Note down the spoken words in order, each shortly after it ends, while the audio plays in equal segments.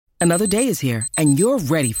Another day is here, and you're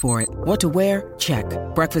ready for it. What to wear? Check.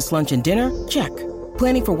 Breakfast, lunch, and dinner? Check.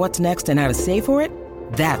 Planning for what's next and how to save for it?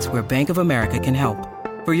 That's where Bank of America can help.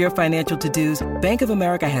 For your financial to-dos, Bank of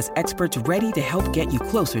America has experts ready to help get you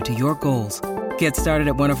closer to your goals. Get started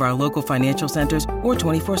at one of our local financial centers or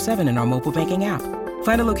 24/7 in our mobile banking app.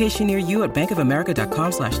 Find a location near you at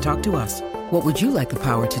bankofamerica.com/talktous. What would you like the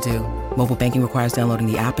power to do? Mobile banking requires downloading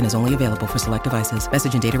the app and is only available for select devices.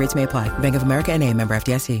 Message and data rates may apply. Bank of America N.A., member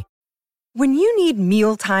FDIC. When you need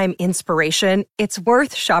mealtime inspiration, it's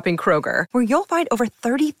worth shopping Kroger, where you'll find over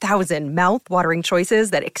 30,000 mouth-watering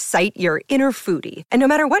choices that excite your inner foodie. And no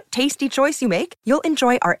matter what tasty choice you make, you'll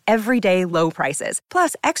enjoy our everyday low prices,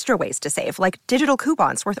 plus extra ways to save, like digital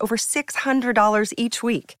coupons worth over $600 each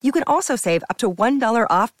week. You can also save up to $1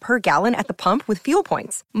 off per gallon at the pump with fuel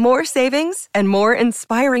points. More savings and more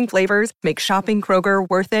inspiring flavors make shopping Kroger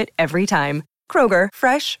worth it every time. Kroger,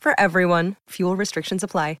 fresh for everyone. Fuel restrictions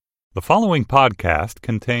apply. The following podcast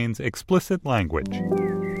contains explicit language.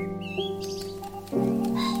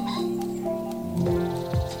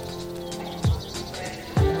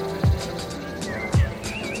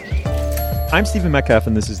 I'm Stephen Metcalf,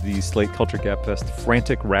 and this is the Slate Culture Gabfest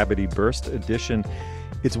Frantic Rabbity Burst edition.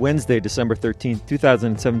 It's Wednesday, December 13th,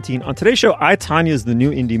 2017. On today's show, I, Tonya is the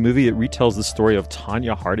new indie movie. It retells the story of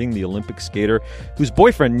Tonya Harding, the Olympic skater whose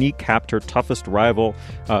boyfriend kneecapped her toughest rival.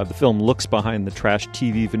 The film looks behind the trash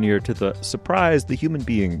TV veneer to the human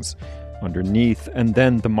beings underneath. And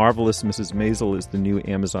then The Marvelous Mrs. Maisel is the new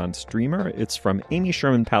Amazon streamer. It's from Amy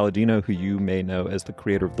Sherman Palladino, who you may know as the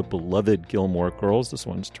creator of the beloved Gilmore Girls. This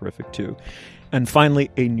one's terrific, too. And finally,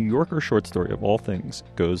 a New Yorker short story of all things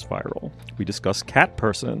goes viral. We discuss Cat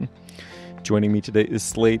Person. Joining me today is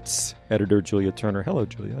Slate's editor, Julia Turner. Hello,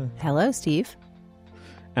 Julia. Hello, Steve.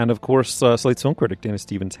 And of course, Slate's film critic, Dana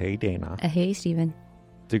Stevens. Hey, Dana. Hey, Stephen.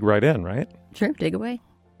 Dig right in, right? Sure, dig away.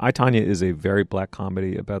 I, Tonya is a very black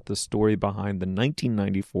comedy about the story behind the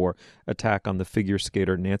 1994 attack on the figure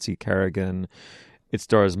skater Nancy Kerrigan. It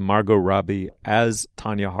stars Margot Robbie as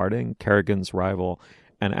Tonya Harding, Kerrigan's rival,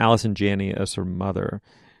 and Allison Janney as her mother.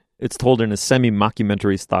 It's told in a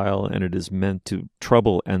semi-mockumentary style, and it is meant to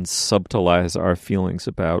trouble and subtilize our feelings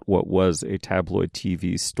about what was a tabloid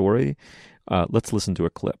TV story. Let's listen to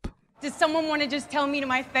a clip. Does someone want to just tell me to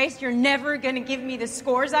my face, you're never going to give me the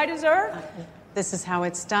scores I deserve? This is how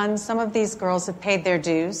it's done. Some of these girls have paid their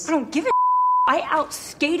dues. I don't give a I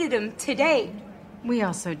outskated him today. We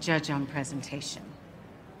also judge on presentation.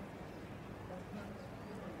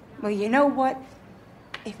 Well, you know what?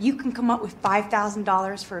 If you can come up with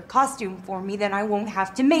 $5,000 for a costume for me, then I won't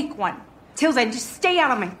have to make one. Till then, just stay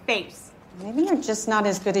out of my face. Maybe you're just not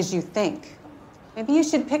as good as you think. Maybe you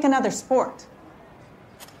should pick another sport.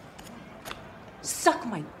 Suck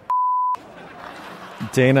my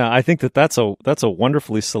Dana, I think that's a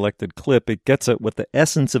wonderfully selected clip. It gets at what the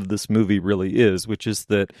essence of this movie really is, which is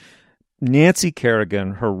that Nancy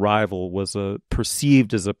Kerrigan, her rival, was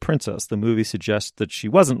perceived as a princess. The movie suggests that she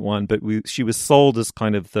wasn't one, but she was sold as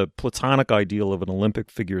kind of the platonic ideal of an Olympic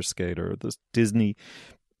figure skater, this Disney,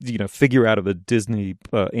 figure out of a Disney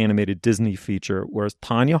animated Disney feature. Whereas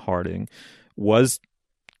Tonya Harding was,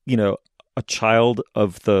 a child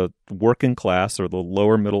of the working class or the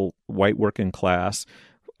lower middle white working class,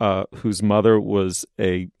 whose mother was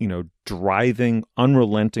a, driving,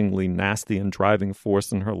 unrelentingly nasty and driving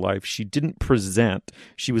force in her life. She didn't present.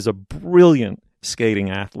 She was a brilliant skating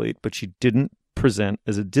athlete, but she didn't present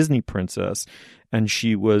as a Disney princess, and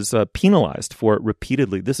she was penalized for it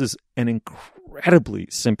repeatedly. This is an incredibly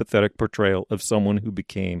sympathetic portrayal of someone who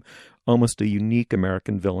became almost a unique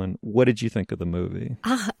American villain. What did you think of the movie?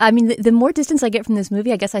 The more distance I get from this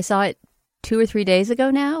movie, I guess I saw it 2 or 3 days ago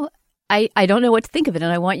now. I don't know what to think of it,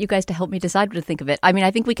 and I want you guys to help me decide what to think of it.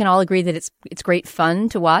 I think we can all agree that it's great fun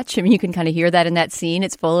to watch. You can kind of hear that in that scene.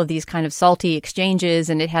 It's full of these kind of salty exchanges,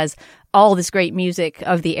 and it has all this great music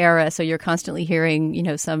of the era. So you're constantly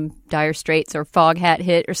hearing, some Dire Straits or Foghat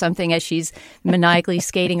hit or something as she's maniacally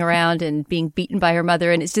skating around and being beaten by her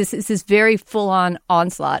mother. And it's this very full-on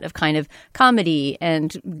onslaught of kind of comedy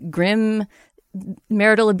and grim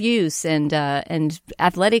marital abuse and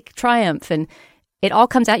athletic triumph, and it all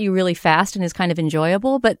comes at you really fast and is kind of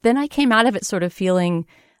enjoyable. But then I came out of it sort of feeling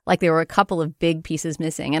like there were a couple of big pieces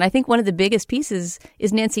missing. And I think one of the biggest pieces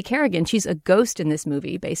is Nancy Kerrigan. She's a ghost in this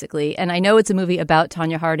movie, basically. And I know it's a movie about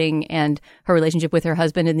Tonya Harding and her relationship with her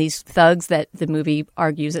husband and these thugs that the movie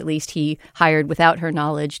argues at least he hired without her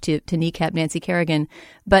knowledge to kneecap Nancy Kerrigan.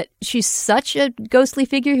 But she's such a ghostly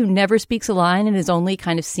figure who never speaks a line and is only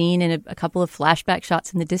kind of seen in a couple of flashback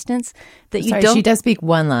shots in the distance that you don't... She does speak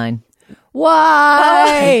one line.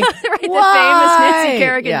 Why? Right, the famous Nancy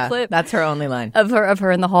Kerrigan clip. That's her only line of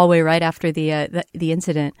her in the hallway right after the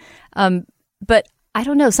incident. But I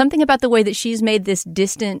don't know, something about the way that she's made this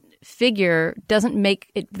distant figure doesn't make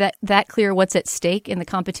it that clear what's at stake in the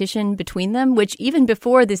competition between them, which even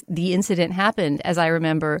before the incident happened, as I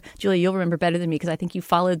remember, Julia, you'll remember better than me because I think you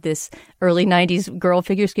followed this early 90s girl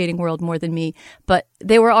figure skating world more than me, but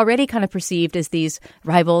they were already kind of perceived as these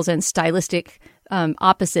rivals and stylistic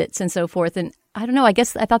opposites and so forth. And I don't know, I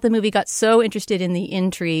guess I thought the movie got so interested in the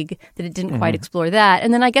intrigue that it didn't quite explore that.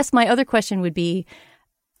 And then I guess my other question would be,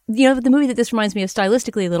 the movie that this reminds me of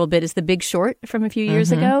stylistically a little bit is The Big Short from a few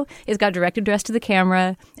years ago. It's got direct address to the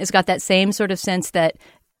camera. It's got that same sort of sense that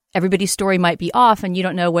everybody's story might be off and you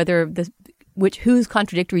don't know whether whose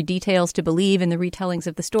contradictory details to believe in the retellings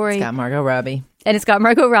of the story. It's got Margot Robbie. And it's got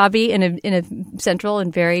Margot Robbie in a central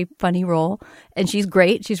and very funny role. And she's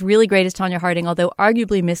great. She's really great as Tonya Harding, although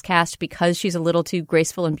arguably miscast because she's a little too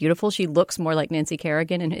graceful and beautiful. She looks more like Nancy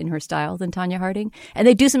Kerrigan in her style than Tonya Harding. And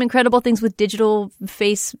they do some incredible things with digital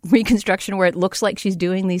face reconstruction where it looks like she's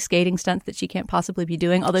doing these skating stunts that she can't possibly be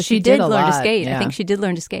doing. Although she did learn to skate. Yeah. I think she did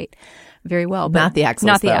learn to skate very well. But not the axles,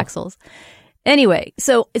 Not the axles. Anyway,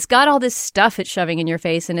 so it's got all this stuff it's shoving in your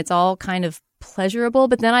face and it's all kind of pleasurable.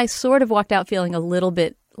 But then I sort of walked out feeling a little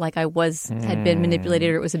bit like I had been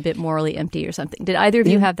manipulated or it was a bit morally empty or something. Did either of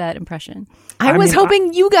you have that impression? I was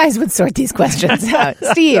hoping you guys would sort these questions out.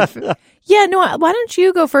 Steve. Yeah, no, why don't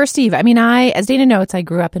you go first, Steve? I mean, as Dana notes, I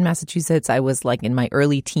grew up in Massachusetts. I was like in my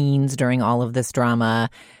early teens during all of this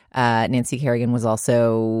drama. Nancy Kerrigan was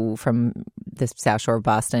also from the South Shore of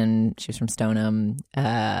Boston. She was from Stoneham.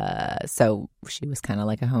 So she was kind of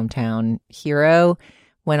like a hometown hero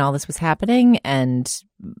when all this was happening. And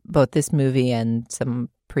both this movie and some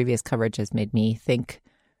previous coverage has made me think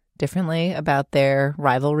differently about their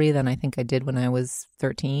rivalry than I think I did when I was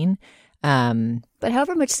 13. But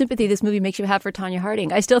however much sympathy this movie makes you have for Tonya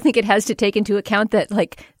Harding, I still think it has to take into account that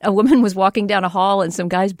like a woman was walking down a hall and some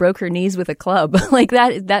guys broke her knees with a club. Like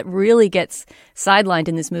that really gets sidelined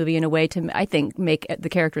in this movie in a way to, I think, make the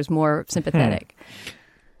characters more sympathetic.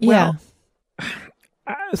 Yeah.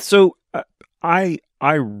 So I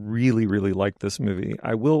really, really like this movie.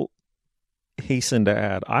 I will hasten to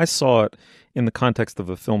add, I saw it in the context of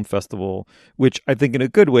a film festival, which I think in a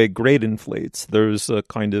good way grade inflates. There's a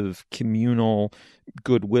kind of communal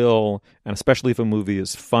goodwill, and especially if a movie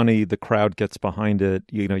is funny, the crowd gets behind it.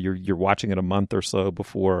 You know, you're watching it a month or so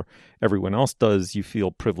before everyone else does. You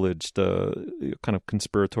feel privileged, kind of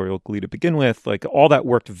conspiratorial glee to begin with. Like all that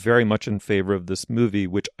worked very much in favor of this movie,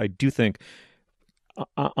 which I do think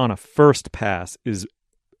on a first pass is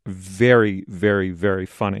very, very, very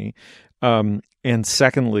funny. And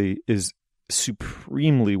secondly is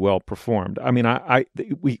supremely well performed. I mean,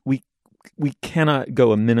 we cannot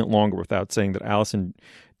go a minute longer without saying that Allison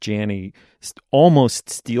Janney almost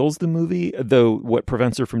steals the movie, though what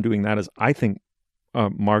prevents her from doing that is I think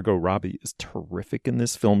Margot Robbie is terrific in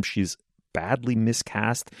this film. She's badly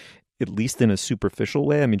miscast, at least in a superficial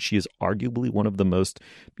way. I mean, she is arguably one of the most,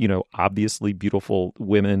 obviously beautiful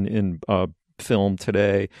women in film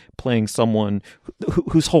today, playing someone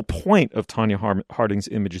whose whole point of Tonya Harding's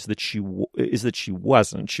image is that she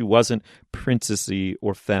wasn't princessy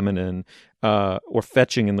or feminine or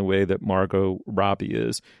fetching in the way that Margot Robbie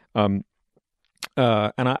is. And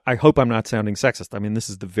I hope I'm not sounding sexist. I mean, this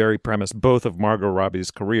is the very premise both of Margot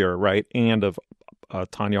Robbie's career, right, and of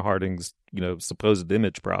Tonya Harding's supposed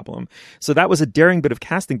image problem. So that was a daring bit of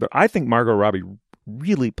casting, but I think Margot Robbie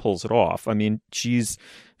really pulls it off. I mean, she's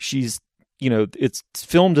it's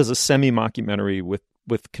filmed as a semi-mockumentary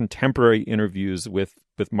with contemporary interviews with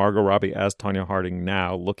Margot Robbie as Tonya Harding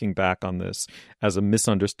now, looking back on this as a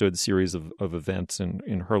misunderstood series of events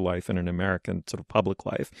in her life and in American sort of public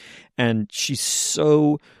life. And she's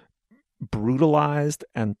so brutalized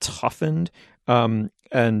and toughened, and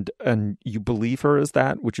you believe her as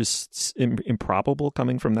that, which is improbable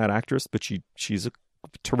coming from that actress, but she's a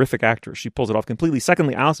terrific actress. She pulls it off completely.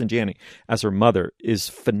 Secondly, Allison Janney as her mother is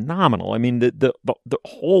phenomenal. I mean, the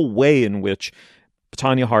whole way in which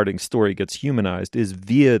Tonya Harding's story gets humanized is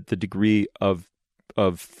via the degree of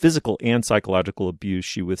physical and psychological abuse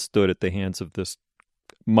she withstood at the hands of this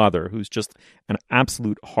mother, who's just an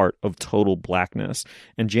absolute heart of total blackness.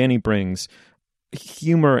 And Janney brings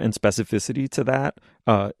humor and specificity to that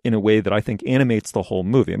in a way that I think animates the whole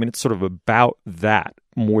movie. I mean, it's sort of about that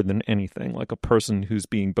more than anything, like a person who's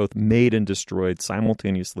being both made and destroyed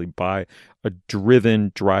simultaneously by a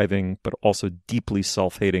driving, but also deeply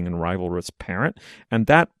self-hating and rivalrous parent. And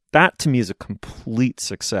that that to me is a complete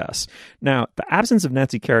success. Now, the absence of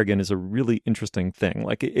Nancy Kerrigan is a really interesting thing.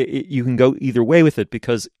 Like you can go either way with it,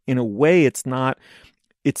 because in a way it's not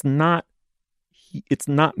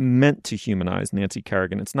meant to humanize Nancy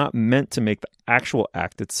Kerrigan. It's not meant to make the actual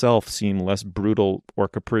act itself seem less brutal or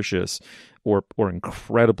capricious or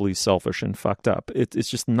incredibly selfish and fucked up. It's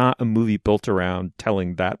just not a movie built around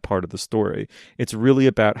telling that part of the story. It's really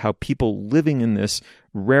about how people living in this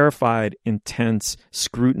rarefied, intense,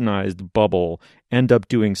 scrutinized bubble end up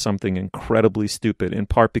doing something incredibly stupid, in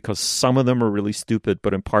part because some of them are really stupid,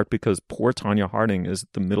 but in part because poor Tonya Harding is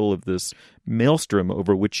at the middle of this maelstrom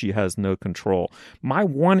over which she has no control. My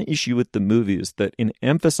one issue with the movie is that in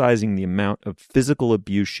emphasizing the amount of physical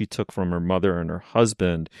abuse she took from her mother and her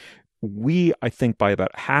husband, we, I think, by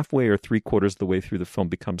about halfway or 3/4 of the way through the film,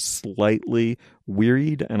 become slightly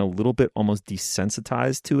wearied and a little bit almost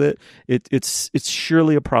desensitized to it. It's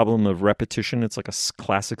surely a problem of repetition. It's like a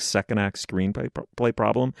classic second act screenplay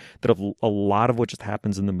problem, that a lot of what just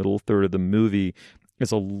happens in the middle third of the movie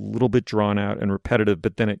is a little bit drawn out and repetitive,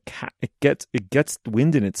 but then it gets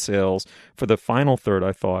wind in its sails for the final third,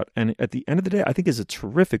 I thought. And at the end of the day, I think it's a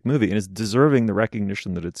terrific movie and is deserving the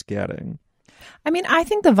recognition that it's getting. I mean, I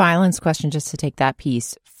think the violence question, just to take that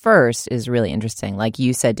piece first, is really interesting. Like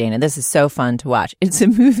you said, Dana, this is so fun to watch. It's a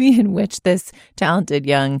movie in which this talented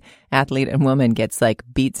young athlete and woman gets like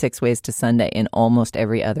beat 6 ways to Sunday in almost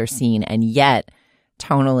every other scene. And yet,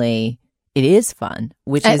 tonally, it is fun,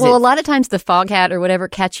 which is... Well, a lot of times the Foghat or whatever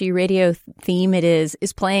catchy radio theme it is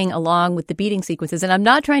playing along with the beating sequences. And I'm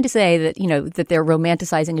not trying to say that, that they're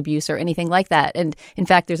romanticizing abuse or anything like that. And in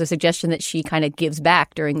fact, there's a suggestion that she kind of gives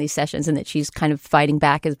back during these sessions and that she's kind of fighting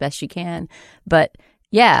back as best she can. But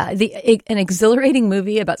yeah, an exhilarating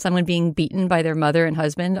movie about someone being beaten by their mother and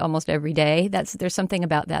husband almost every day. There's something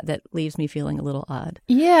about that leaves me feeling a little odd.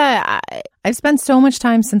 Yeah, I've spent so much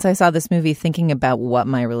time since I saw this movie thinking about what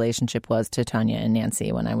my relationship was to Tonya and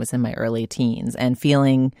Nancy when I was in my early teens, and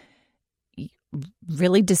feeling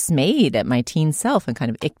really dismayed at my teen self and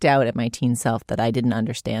kind of icked out at my teen self that I didn't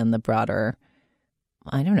understand the broader,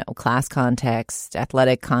 I don't know, class context,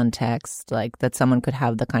 athletic context, like that someone could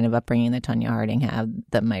have the kind of upbringing that Tonya Harding had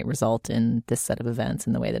that might result in this set of events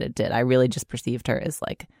in the way that it did. I really just perceived her as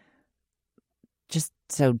like just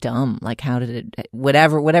so dumb. Like, how did it,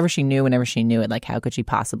 whatever she knew, whenever she knew it, like how could she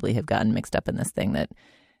possibly have gotten mixed up in this thing that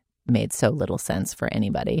made so little sense for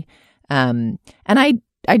anybody? And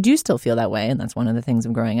I do still feel that way. And that's one of the things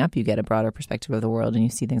of growing up. You get a broader perspective of the world and you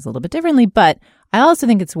see things a little bit differently. But I also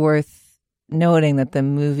think it's worth noting that the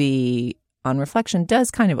movie, on reflection,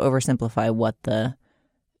 does kind of oversimplify what the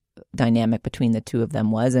dynamic between the two of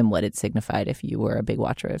them was and what it signified if you were a big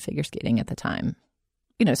watcher of figure skating at the time.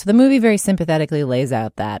 So the movie very sympathetically lays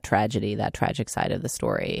out that tragedy, that tragic side of the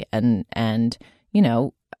story. And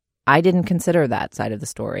I didn't consider that side of the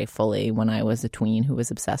story fully when I was a tween who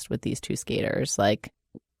was obsessed with these two skaters. Like,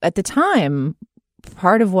 at the time,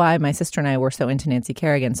 part of why my sister and I were so into Nancy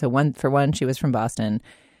Kerrigan, for one, she was from Boston,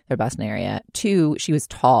 the Boston area. 2, she was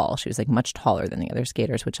tall. She was like much taller than the other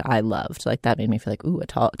skaters, which I loved. Like, that made me feel like, ooh, a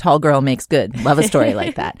tall girl makes good. Love a story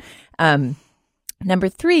like that. Number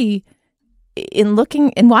 3, in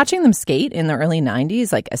watching them skate in the early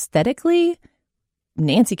 90s, like aesthetically,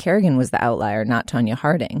 Nancy Kerrigan was the outlier, not Tonya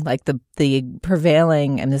Harding. Like the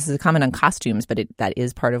prevailing, and this is a comment on costumes, but that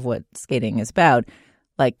is part of what skating is about.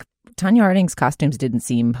 Like, Tonya Harding's costumes didn't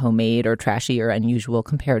seem homemade or trashy or unusual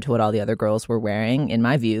compared to what all the other girls were wearing. In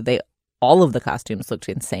my view, all of the costumes looked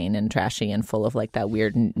insane and trashy and full of like that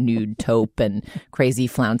weird nude taupe and crazy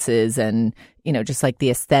flounces, and just like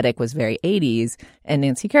the aesthetic was very 80s. And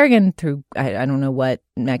Nancy Kerrigan, through I don't know what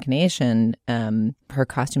machination, her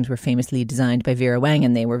costumes were famously designed by Vera Wang,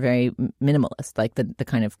 and they were very minimalist, like the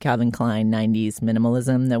kind of Calvin Klein 90s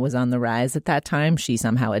minimalism that was on the rise at that time. She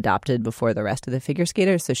somehow adopted before the rest of the figure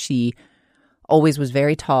skaters. So she always was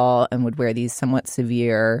very tall and would wear these somewhat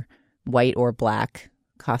severe white or black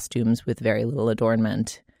costumes with very little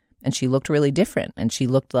adornment, and she looked really different, and she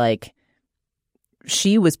looked like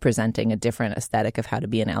she was presenting a different aesthetic of how to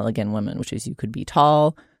be an elegant woman, which is you could be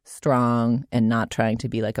tall, strong, and not trying to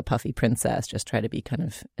be like a puffy princess, just try to be kind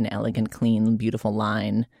of an elegant, clean, beautiful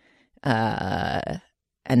line. And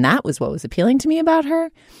that was what was appealing to me about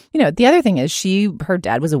her. The other thing is her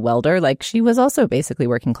dad was a welder. Like, she was also basically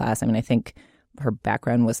working class. I mean, I think her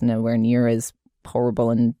background was nowhere near as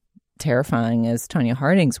horrible and terrifying as Tonya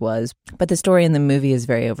Harding's was, but the story in the movie is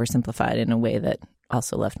very oversimplified in a way that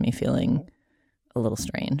also left me feeling a little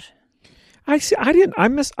strange.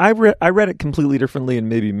 I read it completely differently and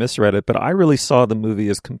maybe misread it, but I really saw the movie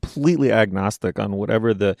as completely agnostic on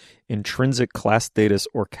whatever the intrinsic class status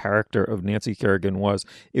or character of Nancy Kerrigan was.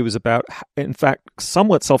 It was about, in fact,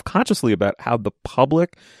 somewhat self-consciously about how the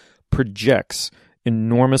public projects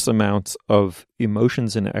enormous amounts of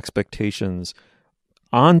emotions and expectations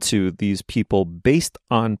onto these people based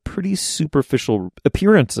on pretty superficial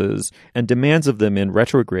appearances and demands of them in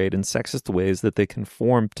retrograde and sexist ways that they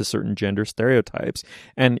conform to certain gender stereotypes.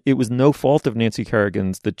 And it was no fault of Nancy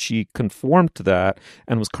Kerrigan's that she conformed to that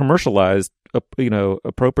and was commercialized,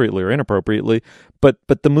 appropriately or inappropriately. But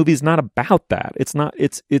the movie's not about that. It's not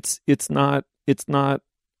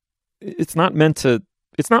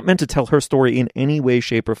meant to tell her story in any way,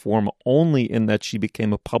 shape, or form, only in that she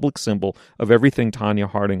became a public symbol of everything Tonya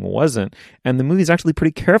Harding wasn't. And the movie's actually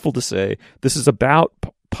pretty careful to say this is about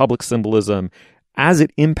public symbolism as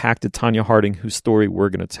it impacted Tonya Harding, whose story we're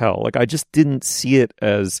going to tell. Like, I just didn't see it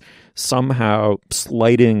as somehow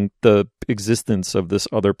slighting the existence of this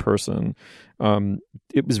other person.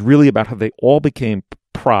 It was really about how they all became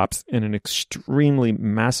props in an extremely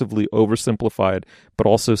massively oversimplified but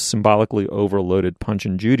also symbolically overloaded Punch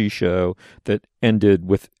and Judy show that ended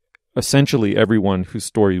with essentially everyone whose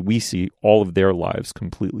story we see, all of their lives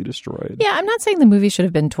completely destroyed. Yeah, I'm not saying the movie should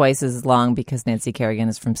have been twice as long because Nancy Kerrigan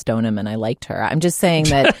is from Stoneham and I liked her. I'm just saying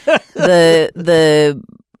that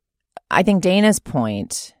I think Dana's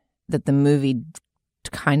point that the movie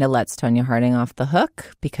kind of lets Tonya Harding off the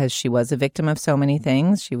hook because she was a victim of so many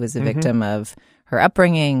things. She was a victim of her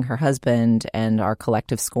upbringing, her husband, and our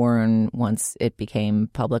collective scorn once it became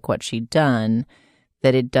public what she'd done,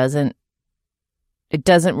 that it doesn't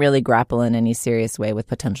really grapple in any serious way with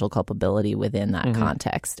potential culpability within that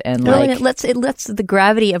context. And and it lets the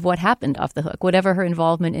gravity of what happened off the hook, whatever her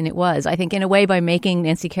involvement in it was. I think in a way by making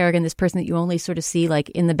Nancy Kerrigan this person that you only sort of see like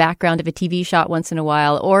in the background of a TV shot once in a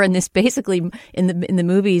while, or in this basically in the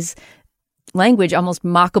movie's language, almost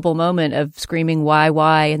mockable moment of screaming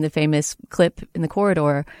why in the famous clip in the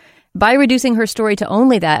corridor. By reducing her story to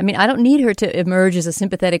only that, I mean, I don't need her to emerge as a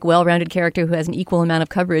sympathetic, well-rounded character who has an equal amount of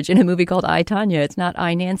coverage in a movie called I, Tonya. It's not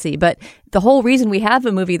I, Nancy. But the whole reason we have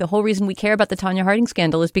a movie, the whole reason we care about the Tonya Harding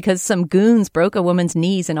scandal is because some goons broke a woman's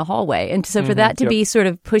knees in a hallway. And so for that to be sort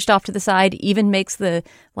of pushed off to the side even makes the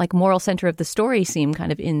like moral center of the story seem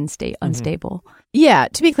kind of unstable. Yeah,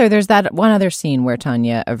 to be clear, there's that one other scene where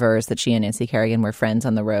Tonya avers that she and Nancy Kerrigan were friends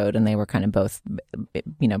on the road and they were kind of both,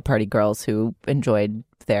 party girls who enjoyed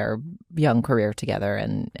their young career together,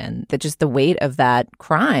 and that just the weight of that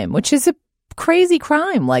crime, which is a crazy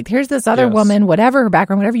crime. Like, here's this other woman, whatever her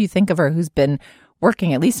background, whatever you think of her, who's been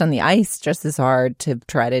working, at least on the ice, just as hard to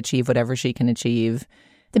try to achieve whatever she can achieve.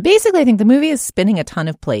 Basically, I think the movie is spinning a ton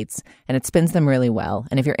of plates, and it spins them really well.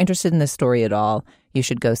 And if you're interested in this story at all, you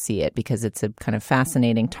should go see it because it's a kind of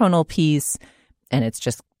fascinating tonal piece, and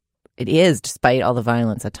it is, despite all the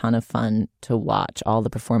violence, a ton of fun to watch. All the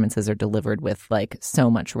performances are delivered with like so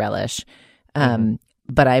much relish.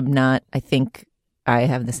 But I think I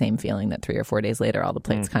have the same feeling that 3 or 4 days later, all the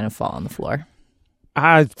plates kind of fall on the floor.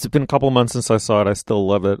 It's been a couple of months since I saw it. I still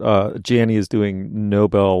love it. Janney is doing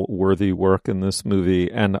Nobel-worthy work in this movie.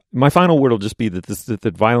 And my final word will just be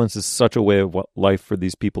that violence is such a way of life for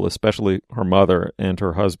these people, especially her mother and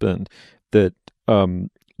her husband, that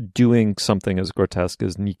doing something as grotesque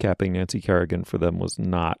as kneecapping Nancy Kerrigan for them was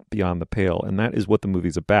not beyond the pale. And that is what the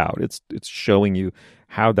movie's about. It's showing you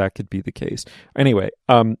how that could be the case. Anyway,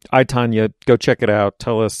 I, Tonya, go check it out.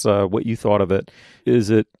 Tell us what you thought of it. Is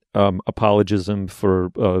it apologism for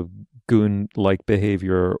goon-like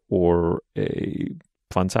behavior or a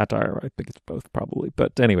fun satire? I think it's both, probably.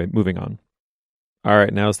 But anyway, moving on. All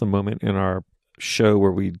right, now's the moment in our show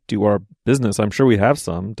where we do our business. I'm sure we have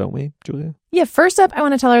some, don't we, Julia? Yeah, first up, I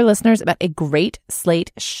want to tell our listeners about a great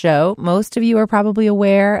Slate show. Most of you are probably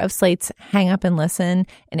aware of Slate's Hang Up and Listen,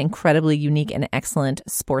 an incredibly unique and excellent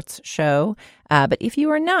sports show. But if you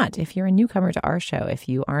are not, if you're a newcomer to our show, if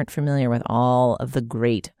you aren't familiar with all of the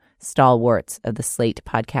great stalwarts of the Slate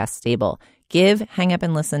podcast stable, give Hang Up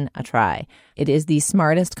and Listen a try. It is the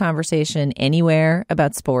smartest conversation anywhere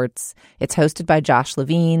about sports. It's hosted by Josh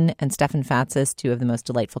Levine and Stefan Fatsis, two of the most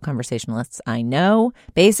delightful conversationalists I know.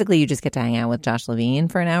 Basically, you just get to hang out with Josh Levine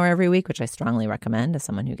for an hour every week, which I strongly recommend as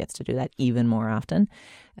someone who gets to do that even more often,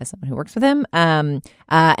 as someone who works with him. And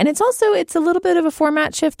it's a little bit of a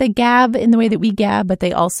format shift. They gab in the way that we gab, but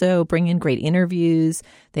they also bring in great interviews.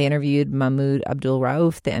 They interviewed Mahmoud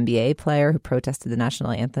Abdul-Rauf, the NBA player who protested the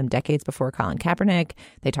national anthem decades before Colin Kaepernick.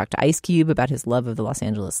 They talked to Ice Cube about his love of the Los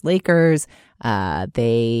Angeles Lakers.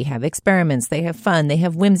 They have experiments. They have fun. They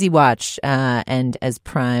have Whimsy Watch. And as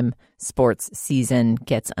Prime Sports season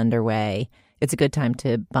gets underway, it's a good time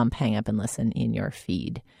to bump Hang Up and Listen in your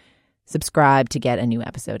feed. Subscribe to get a new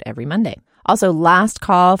episode every Monday. Also, last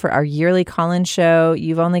call for our yearly call-in show.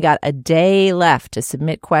 You've only got a day left to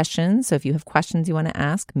submit questions. So if you have questions you want to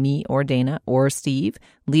ask me or Dana or Steve,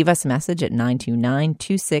 leave us a message at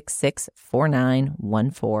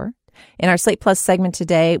 929-266-4914. In our Slate Plus segment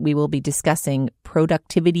today, we will be discussing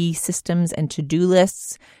productivity systems and to-do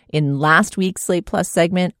lists. In last week's Slate Plus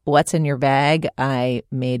segment, What's in Your Bag, I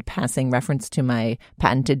made passing reference to my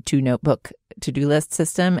patented 2-notebook to-do list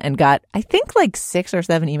system and got, I think, like 6 or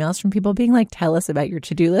 7 emails from people being like, tell us about your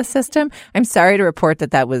to-do list system. I'm sorry to report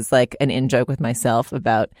that that was like an in-joke with myself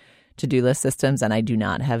about to-do list systems, and I do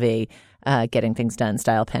not have a getting things done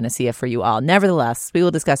style panacea for you all. Nevertheless, we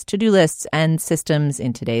will discuss to-do lists and systems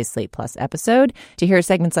in today's Slate Plus episode. To hear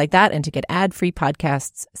segments like that and to get ad-free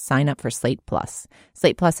podcasts, sign up for Slate Plus.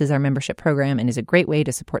 Slate Plus is our membership program and is a great way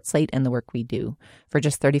to support Slate and the work we do. For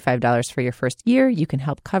just $35 for your first year, you can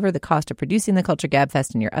help cover the cost of producing the Culture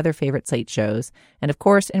Gabfest and your other favorite Slate shows. And of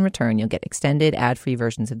course, in return, you'll get extended ad-free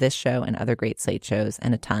versions of this show and other great Slate shows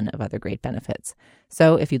and a ton of other great benefits.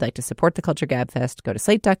 So if you'd like to support the Culture Gabfest, go to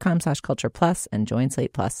slate.com/Culture Plus and join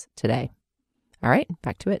Slate Plus today. All right,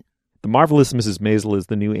 back to it. The Marvelous Mrs. Maisel is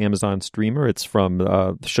the new Amazon streamer. It's from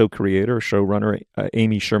the show creator, showrunner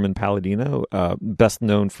Amy Sherman Palladino, best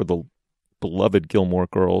known for the beloved Gilmore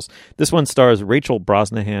Girls. This one stars Rachel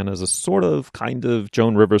Brosnahan as a sort of kind of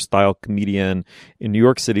Joan Rivers style comedian in New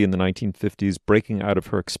York City in the 1950s, breaking out of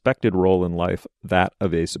her expected role in life, that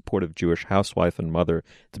of a supportive Jewish housewife and mother,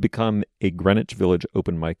 to become a Greenwich Village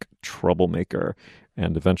open mic troublemaker,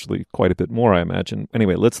 and eventually quite a bit more, I imagine.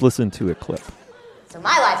 Anyway, let's listen to a clip. So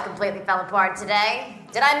my life completely fell apart today.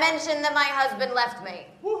 Did I mention that my husband left me?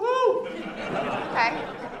 Woohoo! Okay.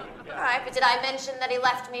 All right, but did I mention that he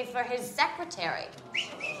left me for his secretary?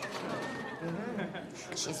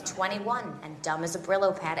 She's 21 and dumb as a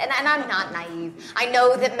Brillo pad. And I'm not naive. I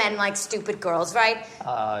know that men like stupid girls, right?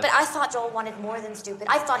 But I thought Joel wanted more than stupid.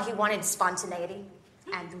 I thought he wanted spontaneity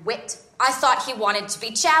and wit. I thought he wanted to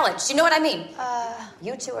be challenged. You know what I mean?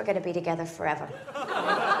 You two are going to be together forever.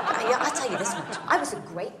 I'll tell you this much. I was a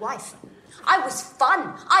great wife. I was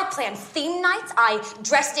fun. I planned theme nights. I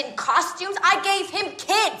dressed in costumes. I gave him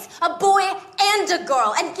kids, a boy and a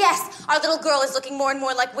girl. And yes, our little girl is looking more and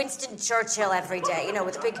more like Winston Churchill every day, you know,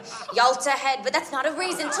 with a big Yalta head, but that's not a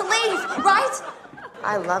reason to leave, right?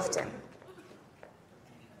 I loved him.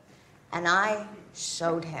 And I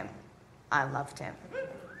showed him I loved him.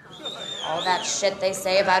 All that shit they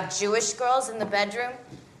say about Jewish girls in the bedroom,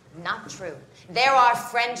 not true. There are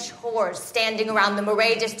French whores standing around the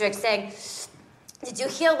Marais district saying, did you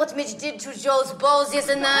hear what Mitch did to Joe's balls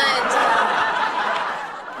yesterday?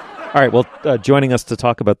 All right, well, joining us to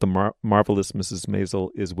talk about the Marvelous Mrs. Maisel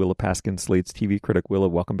is Willa Paskin, Slate's TV critic. Willa,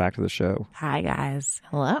 welcome back to the show. Hi, guys.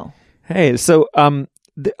 Hello. Hey, so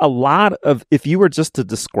a lot of, if you were just to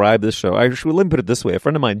describe this show, actually, let me put it this way. A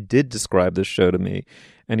friend of mine did describe this show to me,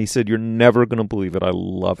 and he said, you're never going to believe it. I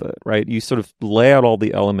love it, right? You sort of lay out all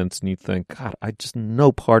the elements, and you think, God,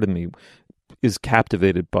 no part of me is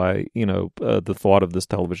captivated by, the thought of this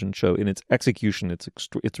television show. In its execution,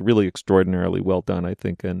 it's really extraordinarily well done, I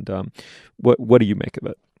think. And what do you make of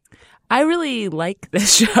it? I really like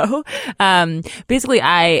this show. Basically,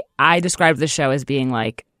 I describe the show as being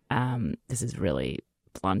like, this is really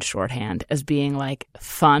blunt shorthand, as being like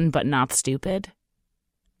fun but not stupid.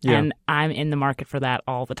 Yeah. And I'm in the market for that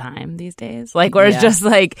all the time these days. Like, where it's just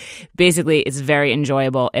like, basically, it's very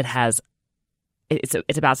enjoyable. It's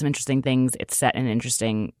about some interesting things. It's set in an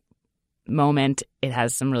interesting moment. It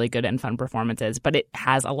has some really good and fun performances, but it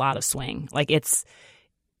has a lot of swing. Like, it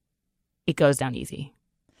goes down easy.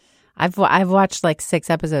 I've watched like 6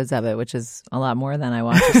 episodes of it, which is a lot more than I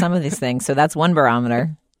watch for some of these things. So that's one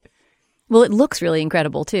barometer. Well, it looks really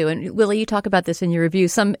incredible, too. And, Willa, you talk about this in your review.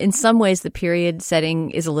 In some ways, the period setting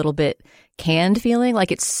is a little bit canned feeling.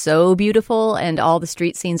 Like, it's so beautiful, and all the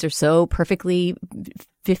street scenes are so perfectly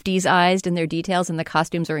 50s-ized in their details, and the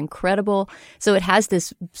costumes are incredible. So it has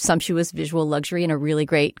this sumptuous visual luxury and a really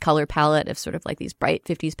great color palette of sort of like these bright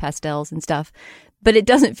 50s pastels and stuff. But it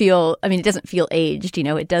doesn't feel aged,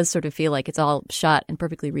 It does sort of feel like it's all shot and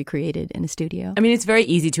perfectly recreated in a studio. I mean, it's very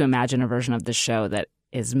easy to imagine a version of this show that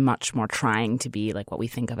is much more trying to be like what we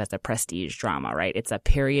think of as a prestige drama, right? It's a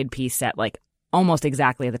period piece set like almost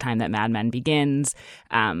exactly at the time that Mad Men begins,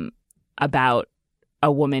 about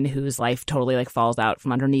a woman whose life totally like falls out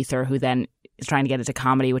from underneath her, who then is trying to get into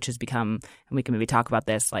comedy, which has become, and we can maybe talk about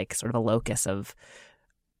this, like sort of a locus of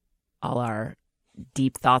all our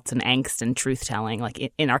deep thoughts and angst and truth telling,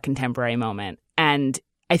 like in our contemporary moment. And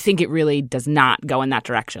I think it really does not go in that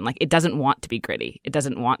direction. Like, it doesn't want to be gritty. It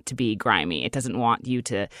doesn't want to be grimy. It doesn't want you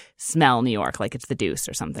to smell New York like it's the Deuce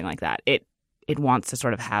or something like that. It wants to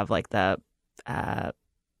sort of have like the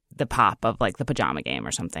pop of like the Pajama Game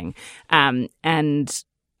or something. And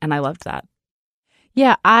I loved that.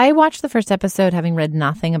 Yeah, I watched the first episode having read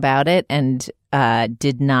nothing about it and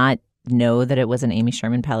did not know that it was an Amy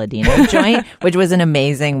Sherman Palladino joint, which was an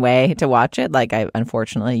amazing way to watch it. Like,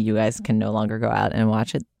 unfortunately, you guys can no longer go out and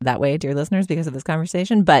watch it that way, dear listeners, because of this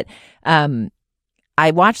conversation. But I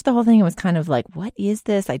watched the whole thing and was kind of like, what is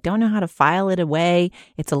this? I don't know how to file it away.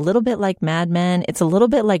 It's a little bit like Mad Men. It's a little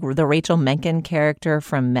bit like the Rachel Menken character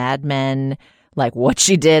from Mad Men, like what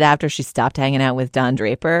she did after she stopped hanging out with Don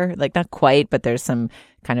Draper. Like, not quite, but there's some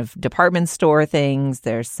kind of department store things.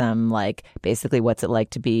 There's some like basically what's it like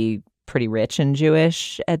to be pretty rich and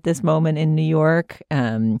Jewish at this moment in New York.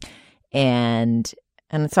 And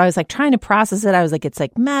so I was like trying to process it. I was like, it's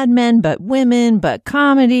like Mad Men, but women, but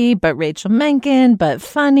comedy, but Rachel Menken, but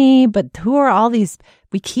funny. But who are all these?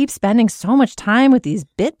 We keep spending so much time with these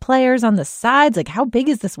bit players on the sides. Like, how big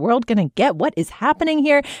is this world going to get? What is happening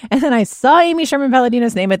here? And then I saw Amy Sherman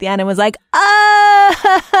Palladino's name at the end and was like,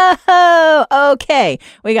 oh, okay.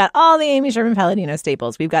 We got all the Amy Sherman Palladino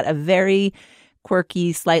staples. We've got a very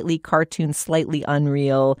quirky, slightly cartoon, slightly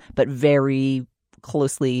unreal, but very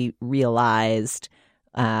closely realized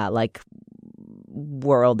like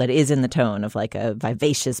world that is in the tone of like a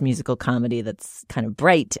vivacious musical comedy that's kind of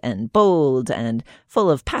bright and bold and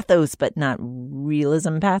full of pathos, but not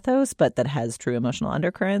realism pathos, but that has true emotional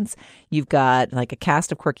undercurrents. You've got like a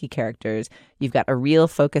cast of quirky characters. You've got a real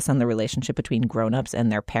focus on the relationship between grownups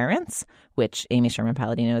and their parents, which Amy Sherman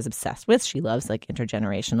Palladino is obsessed with. She loves like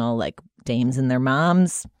intergenerational, like dames and their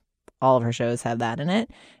moms. All of her shows have that in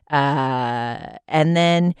it. And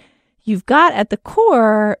then you've got at the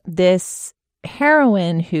core this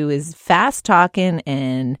heroine who is fast talking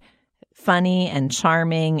and funny and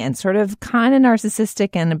charming and sort of kind of narcissistic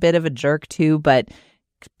and a bit of a jerk too, but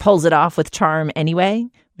pulls it off with charm anyway,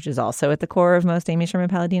 which is also at the core of most Amy Sherman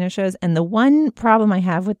Palladino shows. And the one problem I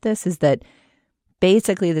have with this is that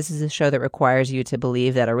basically this is a show that requires you to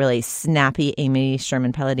believe that a really snappy Amy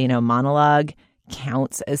Sherman Palladino monologue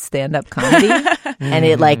counts as stand-up comedy, and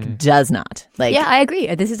it like does not. Like, yeah, I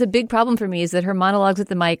agree. This is a big problem for me, is that her monologues at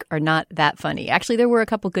the mic are not that funny. Actually, there were a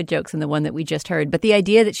couple good jokes in the one that we just heard, but the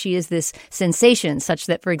idea that she is this sensation, such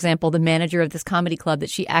that, for example, the manager of this comedy club that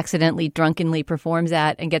she accidentally drunkenly performs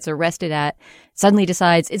at and gets arrested at suddenly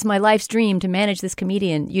decides it's my life's dream to manage this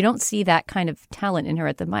comedian. You don't see that kind of talent in her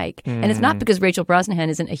at the mic. And it's not because Rachel Brosnahan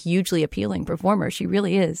isn't a hugely appealing performer. She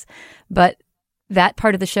really is. But that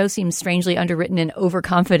part of the show seems strangely underwritten and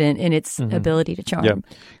overconfident in its ability to charm. Yeah.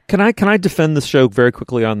 Can I defend the show very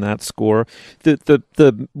quickly on that score?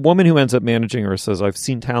 The woman who ends up managing her says, "I've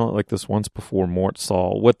seen talent like this once before, Mort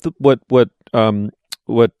Saul." What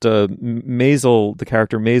Maisel, the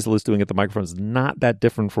character Maisel, is doing at the microphone is not that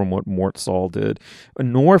different from what Mort Saul did,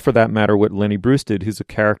 nor for that matter what Lenny Bruce did, who's a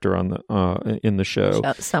character on the in the show.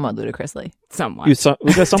 Somewhat ludicrously. Somewhat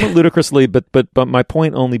ludicrously, but my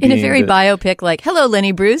point only being in a very that, biopic, like, "Hello,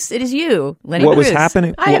 Lenny Bruce, it is you, Lenny what Bruce." Was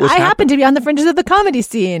happening? I happen to be on the fringes of the comedy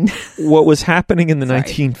scene. What was happening in the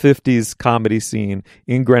 1950s comedy scene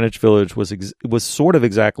in Greenwich Village was sort of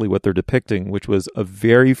exactly what they're depicting, which was a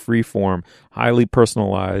very freeform, highly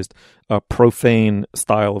personalized, profane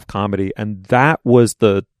style of comedy, and that was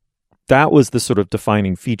the sort of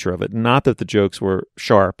defining feature of it. Not that the jokes were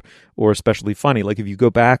sharp or especially funny. Like, if you go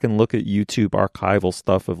back and look at YouTube archival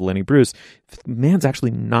stuff of Lenny Bruce, the man's actually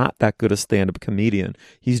not that good a stand-up comedian.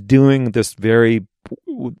 He's doing this very,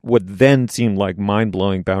 what then seemed like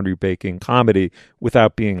mind-blowing, boundary-breaking comedy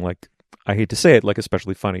without being, like, I hate to say it, like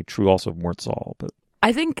especially funny. True also of Mort Saul. But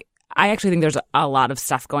I actually think there's a lot of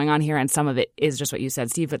stuff going on here, and some of it is just what you said,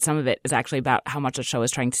 Steve, but some of it is actually about how much the show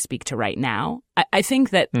is trying to speak to right now. I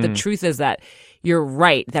think that the truth is that you're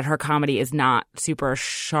right that her comedy is not super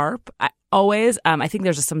sharp always. I think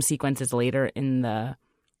there's some sequences later in the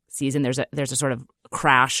season. There's a sort of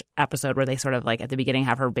crash episode where they sort of like at the beginning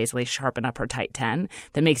have her basically sharpen up her tight 10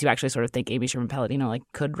 that makes you actually sort of think Amy Sherman Palladino like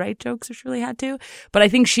could write jokes if she really had to. But I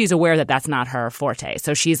think she's aware that that's not her forte.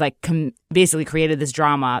 So she's like basically created this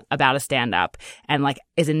drama about a stand-up and like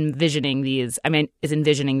is envisioning these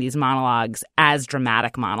monologues as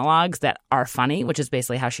dramatic monologues that are funny, which is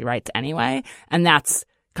basically how she writes anyway. And that's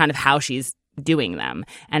kind of how she's doing them.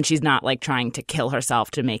 And she's not like trying to kill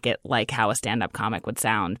herself to make it like how a stand-up comic would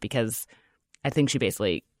sound, because I think she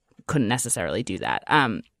basically couldn't necessarily do that.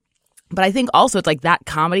 But I think also it's like that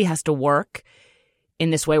comedy has to work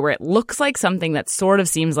in this way where it looks like something that sort of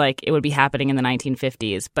seems like it would be happening in the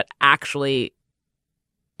 1950s, but actually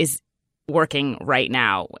is working right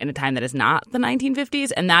now in a time that is not the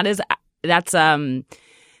 1950s, and that's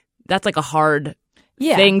like a hard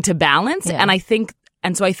thing to balance.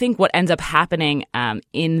 And so I think what ends up happening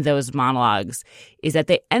in those monologues is that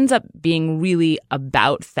they ends up being really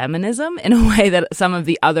about feminism in a way that some of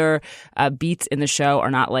the other beats in the show are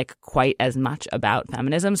not like quite as much about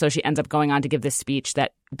feminism. So she ends up going on to give this speech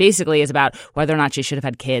that basically is about whether or not she should have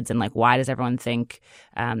had kids and like why does everyone think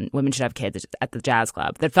women should have kids at the jazz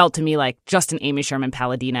club. That felt to me like just an Amy Sherman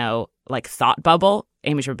Palladino like thought bubble.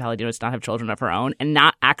 Amy Sherman Palladino does not have children of her own, and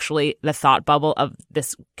not actually the thought bubble of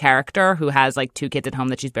this character who has like 2 kids at home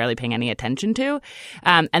that she's barely paying any attention to.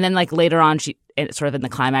 And then like later on, she sort of in the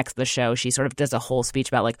climax of the show, she sort of does a whole speech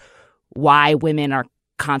about like why women are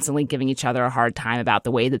constantly giving each other a hard time about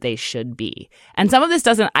the way that they should be. And some of this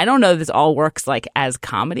doesn't, I don't know if this all works like as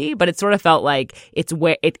comedy, but it sort of felt like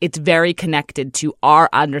it's very connected to our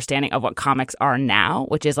understanding of what comics are now,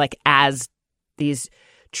 which is like as these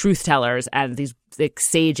truth tellers and these like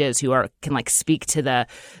sages who can like speak to the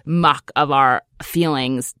muck of our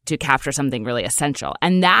feelings to capture something really essential.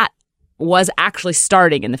 And that was actually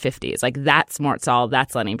starting in the 50s. Like that's Mort Sahl,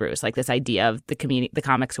 that's Lenny Bruce. Like this idea of the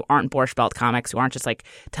comics who aren't Borscht Belt comics, who aren't just like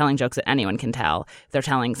telling jokes that anyone can tell. They're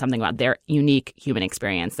telling something about their unique human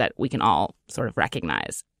experience that we can all sort of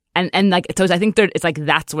recognize. And like so, I think it's like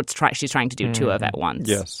that's what she's trying to do two of at once.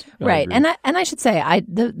 Yes, right. And I should say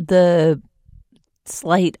the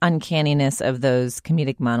slight uncanniness of those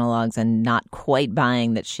comedic monologues and not quite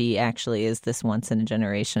buying that she actually is this once in a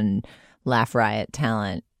generation laugh riot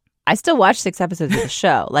talent. I still watch 6 episodes of the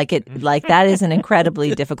show. Like that is an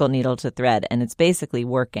incredibly difficult needle to thread, and it's basically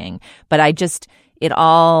working. But it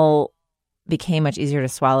all became much easier to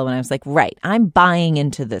swallow when I was like, right, I'm buying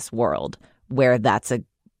into this world where that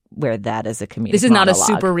is a comedic This is monologue. not a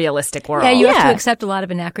super realistic world. Yeah, you have to accept a lot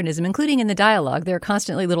of anachronism, including in the dialogue. There are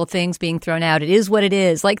constantly little things being thrown out. It is what it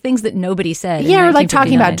is, like things that nobody said. Yeah, or like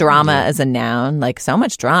talking about drama as a noun, like so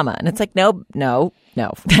much drama. And it's like, no,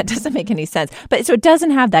 that doesn't make any sense. But so it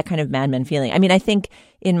doesn't have that kind of Mad Men feeling. I mean, I think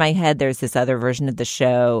in my head there's this other version of the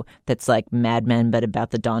show that's like Mad Men, but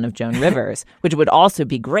about the dawn of Joan Rivers, which would also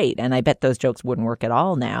be great. And I bet those jokes wouldn't work at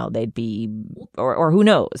all now. They'd be, or who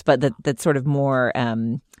knows, but that's sort of more...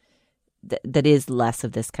 that is less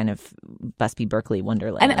of this kind of Busby Berkeley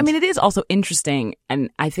wonderland. And I mean, it is also interesting.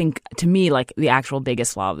 And I think to me, like the actual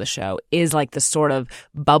biggest flaw of the show is like the sort of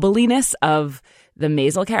bubbliness of the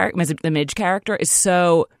Maisel character, the Midge character is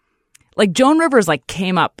so like Joan Rivers like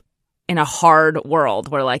came up in a hard world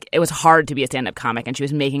where like it was hard to be a stand-up comic, and she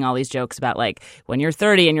was making all these jokes about like when you're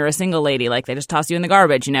 30 and you're a single lady, like they just toss you in the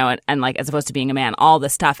garbage, you know, and like as opposed to being a man, all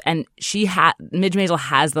this stuff. And Midge Maisel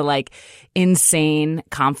has the like insane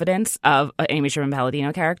confidence of an Amy Sherman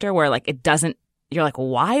Palladino character where like it doesn't, you're like,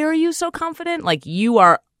 why are you so confident? Like you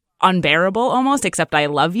are unbearable almost, except I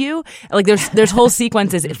love you. Like there's whole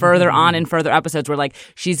sequences further on in further episodes where like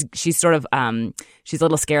she's sort of she's a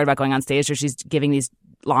little scared about going on stage, so she's giving these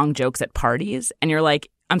long jokes at parties, and you're like,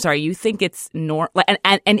 I'm sorry, you think it's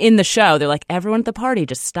and in the show they're like, everyone at the party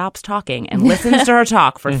just stops talking and listens to her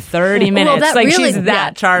talk for 30 minutes. Well, like really, she's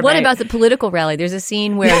that charming. What about the political rally? There's a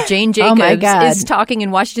scene where Jane Jacobs is talking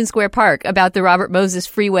in Washington Square Park about the Robert Moses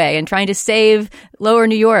Freeway and trying to save Lower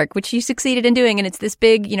New York, which she succeeded in doing, and it's this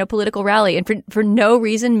big, political rally. And for no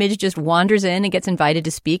reason, Midge just wanders in and gets invited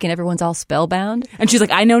to speak, and everyone's all spellbound. And she's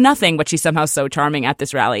like, I know nothing, but she's somehow so charming at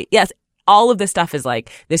this rally. Yes. All of this stuff is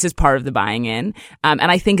like, this is part of the buying in. And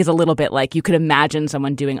I think is a little bit like you could imagine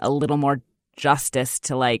someone doing a little more justice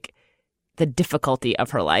to like the difficulty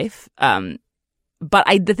of her life. But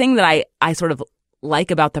the thing that I sort of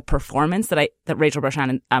like about the performance that Rachel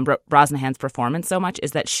Brosnahan's performance so much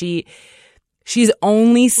is that she's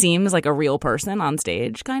only seems like a real person on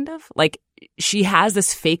stage, kind of. Like she has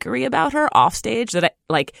this fakery about her off stage that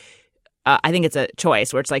I think it's a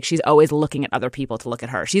choice where it's like she's always looking at other people to look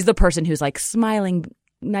at her. She's the person who's like smiling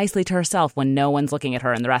nicely to herself when no one's looking at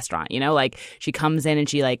her in the restaurant. Like she comes in and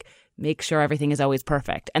she like makes sure everything is always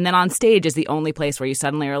perfect. And then on stage is the only place where you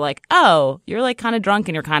suddenly are like, oh, you're like kind of drunk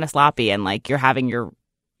and you're kind of sloppy and like you're having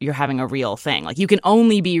a real thing. Like you can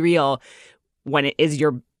only be real when it is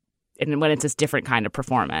when it's this different kind of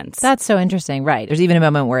performance. That's so interesting, right? There's even a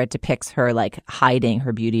moment where it depicts her like hiding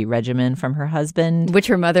her beauty regimen from her husband, which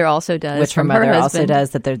her mother also does.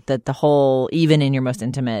 That the whole, even in your most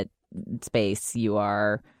intimate space, you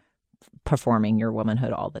are performing your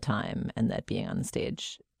womanhood all the time, and that being on the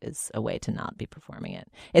stage is a way to not be performing it.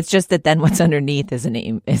 It's just that then what's underneath is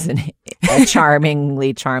a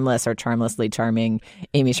charmingly charmless or charmlessly charming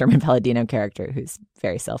Amy Sherman Palladino character who's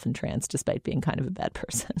very self-entranced despite being kind of a bad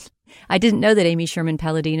person. I didn't know that Amy Sherman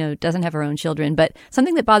Palladino doesn't have her own children, but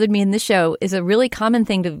something that bothered me in this show is a really common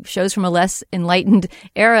thing to shows from a less enlightened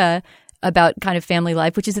era about kind of family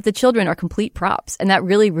life, which is that the children are complete props. And that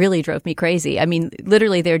really, really drove me crazy. I mean,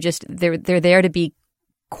 literally, they're there to be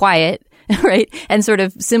quiet, right? And sort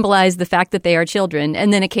of symbolize the fact that they are children.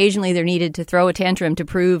 And then occasionally they're needed to throw a tantrum to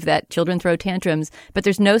prove that children throw tantrums. But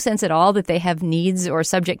there's no sense at all that they have needs or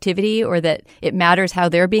subjectivity or that it matters how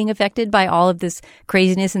they're being affected by all of this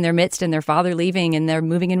craziness in their midst and their father leaving and they're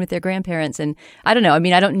moving in with their grandparents. And I don't know. I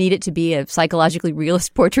mean, I don't need it to be a psychologically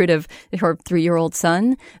realist portrait of her 3-year-old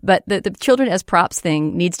son. But the children as props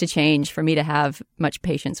thing needs to change for me to have much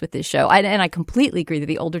patience with this show. And I completely agree that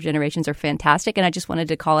the older generations are fantastic. And I just wanted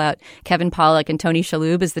to call out Kevin Pollak and Tony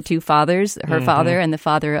Shalhoub as the two fathers, her father and the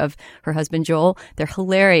father of her husband, Joel. They're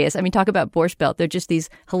hilarious. I mean, talk about Borscht Belt. They're just these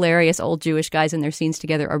hilarious old Jewish guys, and their scenes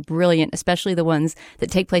together are brilliant, especially the ones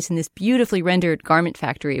that take place in this beautifully rendered garment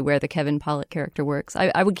factory where the Kevin Pollak character works.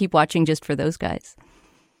 I would keep watching just for those guys.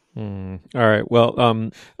 All right.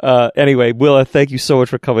 Well, anyway, Willa, thank you so much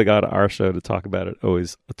for coming on our show to talk about it.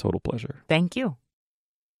 Always a total pleasure. Thank you.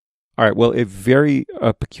 All right. Well, a very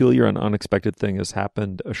peculiar and unexpected thing has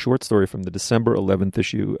happened. A short story from the December 11th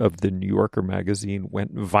issue of the New Yorker magazine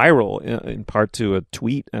went viral in part to a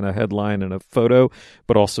tweet and a headline and a photo,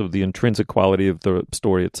 but also the intrinsic quality of the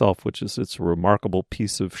story itself, which is it's a remarkable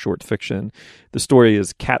piece of short fiction. The story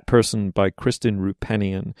is Cat Person by Kristen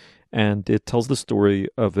Roupenian. And it tells the story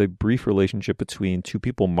of a brief relationship between two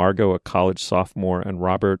people, Margot, a college sophomore, and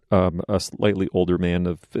Robert, a slightly older man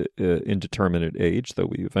of indeterminate age, though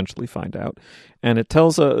we eventually find out. And it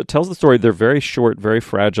tells the story of their very short, very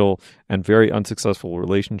fragile, and very unsuccessful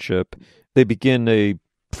relationship. They begin a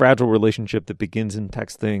fragile relationship that begins in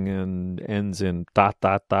texting and ends in ...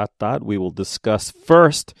 We will discuss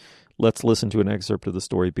first. Let's listen to an excerpt of the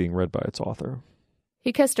story being read by its author.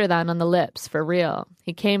 He kissed her then on the lips, for real.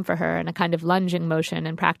 He came for her in a kind of lunging motion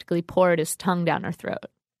and practically poured his tongue down her throat.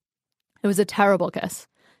 It was a terrible kiss.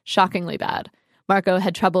 Shockingly bad. Marco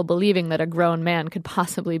had trouble believing that a grown man could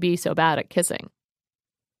possibly be so bad at kissing.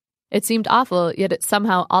 It seemed awful, yet it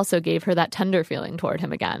somehow also gave her that tender feeling toward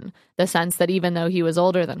him again, the sense that even though he was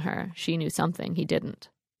older than her, she knew something he didn't.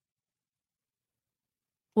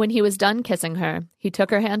 When he was done kissing her, he took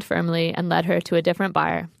her hand firmly and led her to a different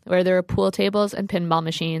bar, where there were pool tables and pinball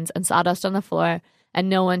machines and sawdust on the floor, and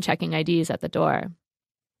no one checking IDs at the door.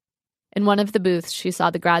 In one of the booths, she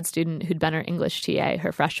saw the grad student who'd been her English TA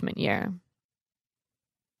her freshman year.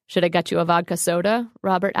 "Should I get you a vodka soda?"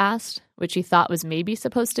 Robert asked, which he thought was maybe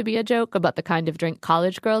supposed to be a joke about the kind of drink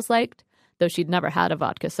college girls liked, though she'd never had a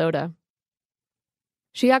vodka soda.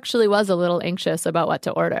 She actually was a little anxious about what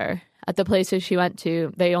to order. At the places she went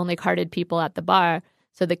to, they only carded people at the bar,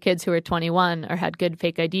 so the kids who were 21 or had good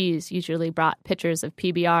fake IDs usually brought pitchers of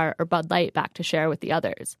PBR or Bud Light back to share with the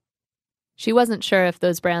others. She wasn't sure if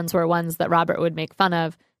those brands were ones that Robert would make fun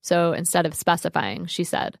of, so instead of specifying, she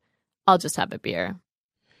said, "I'll just have a beer."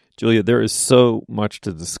 Julia, there is so much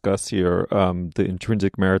to discuss here. The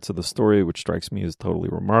intrinsic merits of the story, which strikes me as totally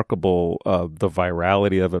remarkable, the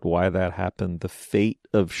virality of it, why that happened, the fate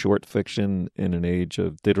of short fiction in an age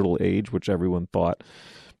of digital age, which everyone thought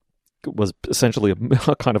was essentially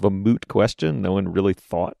a kind of a moot question. No one really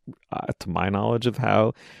thought, to my knowledge, of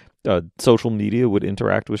how social media would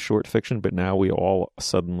interact with short fiction, but now we all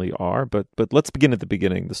suddenly are. But let's begin at the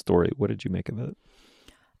beginning, the story. What did you make of it?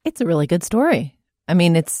 It's a really good story. I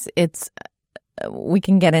mean, it's we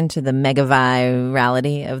can get into the mega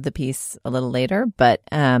virality of the piece a little later, but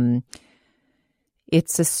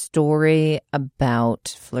it's a story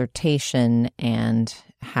about flirtation and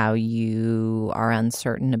how you are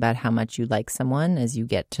uncertain about how much you like someone as you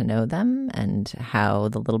get to know them, and how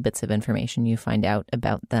the little bits of information you find out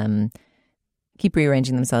about them keep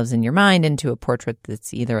rearranging themselves in your mind into a portrait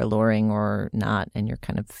that's either alluring or not, and you're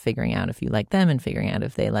kind of figuring out if you like them and figuring out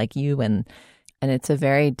if they like you, and it's a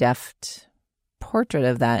very deft portrait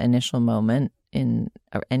of that initial moment in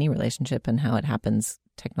any relationship and how it happens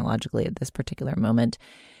technologically at this particular moment.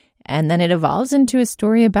 And then it evolves into a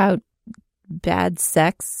story about bad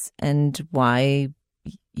sex and why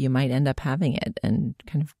you might end up having it, and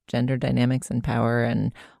kind of gender dynamics and power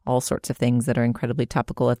and all sorts of things that are incredibly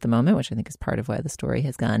topical at the moment, which I think is part of why the story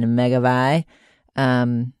has gone mega-vi.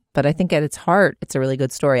 But I think at its heart, it's a really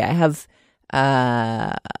good story.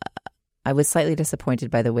 I was slightly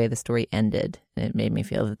disappointed by the way the story ended. It made me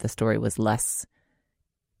feel that the story was less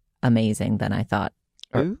amazing than I thought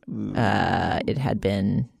It had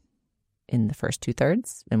been in the first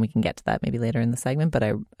 2/3, and we can get to that maybe later in the segment. But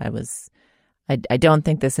I don't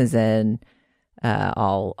think this is an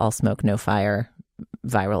all smoke no fire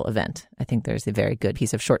viral event. I think there's a very good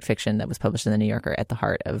piece of short fiction that was published in the New Yorker at the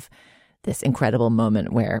heart of this incredible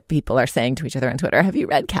moment where people are saying to each other on Twitter, "Have you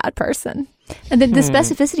read Cat Person?" And then the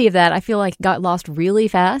specificity of that, I feel like, got lost really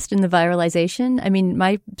fast in the viralization. I mean,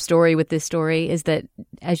 my story with this story is that,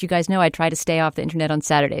 as you guys know, I try to stay off the internet on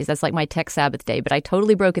Saturdays. That's like my tech Sabbath day. But I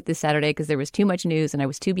totally broke it this Saturday because there was too much news and I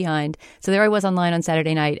was too behind. So there I was online on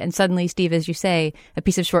Saturday night. And suddenly, Steve, as you say, a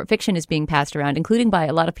piece of short fiction is being passed around, including by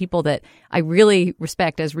a lot of people that I really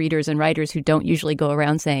respect as readers and writers who don't usually go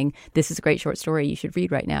around saying, "This is a great short story you should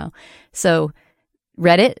read right now." So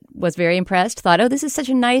read it, was very impressed, thought, oh, this is such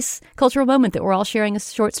a nice cultural moment that we're all sharing a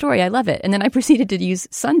short story. I love it. And then I proceeded to use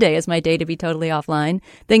Sunday as my day to be totally offline,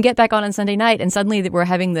 then get back on Sunday night. And suddenly we're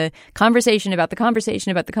having the conversation about the conversation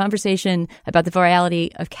about the conversation about the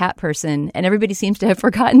virality of Cat Person. And everybody seems to have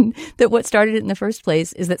forgotten that what started it in the first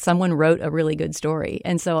place is that someone wrote a really good story.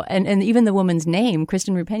 And so, and even the woman's name,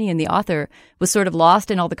 Kristen Roupenian, the author, was sort of lost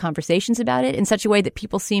in all the conversations about it in such a way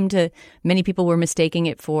that many people were mistaking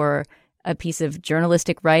it for a piece of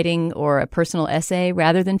journalistic writing or a personal essay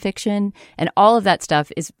rather than fiction. And all of that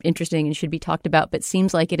stuff is interesting and should be talked about, but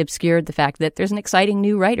seems like it obscured the fact that there's an exciting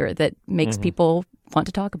new writer that makes people want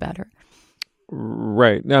to talk about her.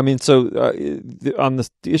 Right. I mean, so on the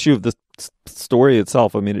issue of the story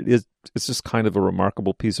itself, I mean, it's just kind of a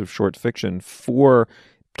remarkable piece of short fiction for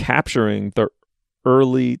capturing the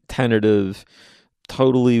early, tentative,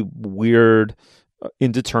 totally weird,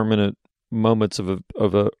 indeterminate moments of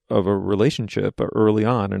a relationship early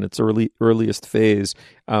on in its earliest phase,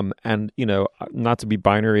 and not to be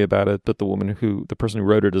binary about it, but the person who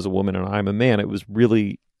wrote it is a woman and I'm a man. It was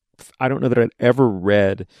really, I don't know that I'd ever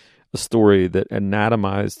read a story that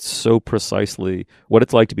anatomized so precisely what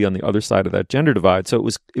it's like to be on the other side of that gender divide. So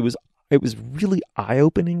it was really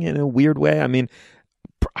eye-opening in a weird way. I mean,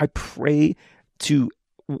 I pray to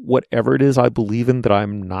whatever it is I believe in that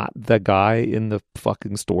I'm not the guy in the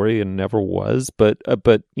fucking story and never was, but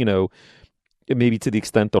maybe to the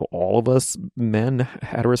extent that all of us men,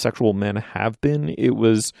 heterosexual men, have been, it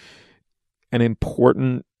was an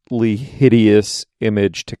importantly hideous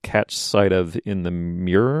image to catch sight of in the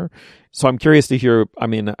mirror. So I'm curious to hear, I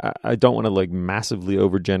mean, I don't want to like massively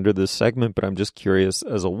overgender this segment, but I'm just curious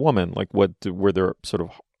as a woman, like were there sort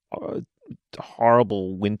of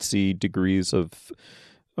horrible wincy degrees of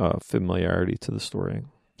familiarity to the story?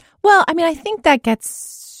 Well, I mean, I think that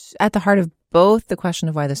gets at the heart of both the question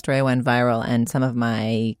of why the story went viral and some of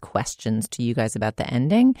my questions to you guys about the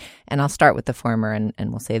ending. And I'll start with the former and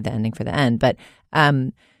we'll save the ending for the end. But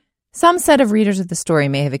some set of readers of the story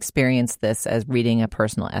may have experienced this as reading a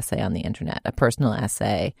personal essay on the internet, a personal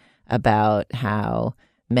essay about how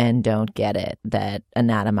men don't get it, that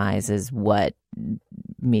anatomizes what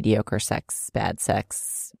mediocre sex, bad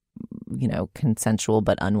sex, consensual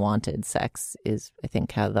but unwanted sex is, I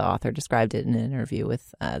think, how the author described it in an interview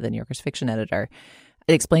with the New Yorker's fiction editor.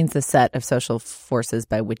 It explains the set of social forces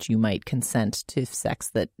by which you might consent to sex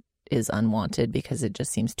that is unwanted because it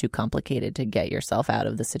just seems too complicated to get yourself out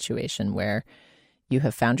of the situation where you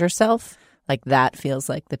have found yourself. Like that feels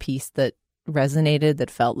like the piece that resonated,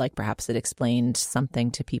 that felt like perhaps it explained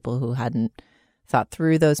something to people who hadn't thought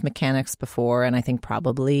through those mechanics before. And I think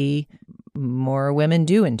probably more women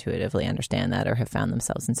do intuitively understand that or have found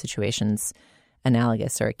themselves in situations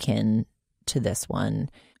analogous or akin to this one.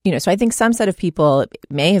 So I think some set of people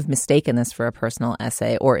may have mistaken this for a personal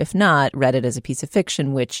essay, or if not, read it as a piece of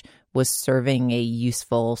fiction, which was serving a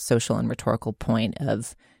useful social and rhetorical point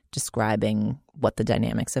of describing what the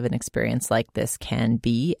dynamics of an experience like this can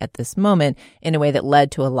be at this moment in a way that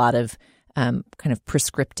led to a lot of kind of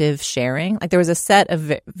prescriptive sharing. Like there was a set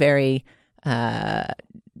of very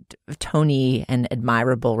Tony and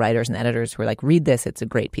admirable writers and editors who were like, read this, it's a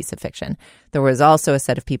great piece of fiction. There was also a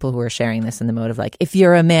set of people who were sharing this in the mode of like, if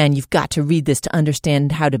you're a man, you've got to read this to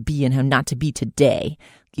understand how to be and how not to be today.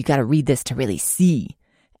 You got to read this to really see.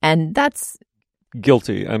 And that's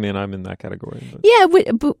guilty. I mean, I'm in that category. But. Yeah,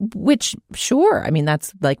 which sure. I mean,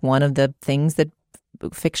 that's like one of the things that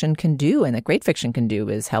fiction can do and that great fiction can do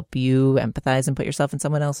is help you empathize and put yourself in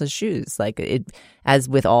someone else's shoes. Like it, as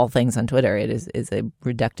with all things on Twitter, it is a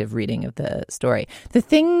reductive reading of the story. The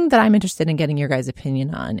thing that I'm interested in getting your guys'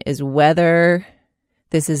 opinion on is whether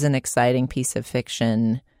this is an exciting piece of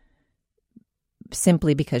fiction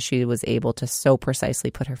simply because she was able to so precisely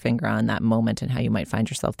put her finger on that moment and how you might find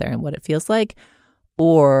yourself there and what it feels like,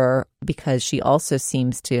 or because she also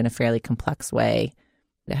seems to, in a fairly complex way,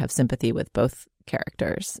 to have sympathy with both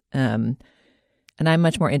characters. And And I'm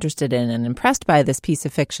much more interested in and impressed by this piece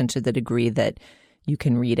of fiction to the degree that you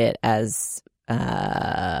can read it as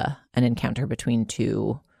an encounter between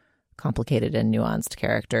two complicated and nuanced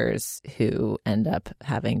characters who end up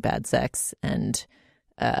having bad sex and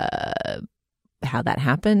how that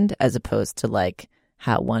happened, as opposed to like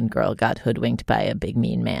how one girl got hoodwinked by a big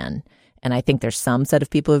mean man. And I think there's some set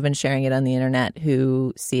of people who've been sharing it on the internet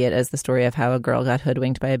who see it as the story of how a girl got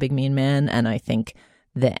hoodwinked by a big mean man. And I think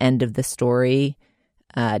the end of the story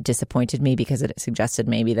disappointed me because it suggested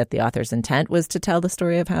maybe that the author's intent was to tell the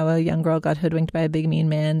story of how a young girl got hoodwinked by a big mean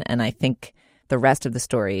man. And I think the rest of the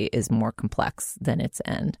story is more complex than its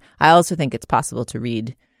end. I also think it's possible to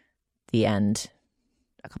read the end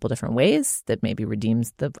a couple different ways that maybe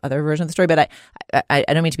redeems the other version of the story. But I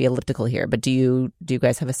don't mean to be elliptical here, but do you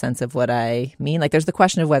guys have a sense of what I mean? Like, there's the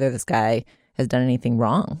question of whether this guy has done anything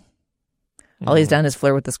wrong. All he's done is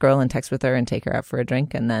flirt with this girl and text with her and take her out for a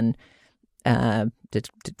drink, and then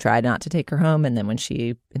to try not to take her home. And then when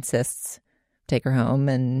she insists, take her home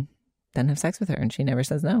and then have sex with her. And she never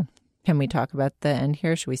says no. Can we talk about the end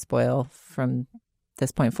here? Should we spoil from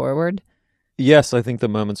this point forward? Yes, I think the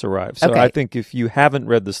moment's arrived. So Okay. I think if you haven't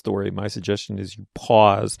read the story, my suggestion is you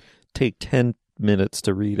pause, take 10 minutes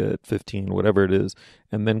to read it, 15, whatever it is,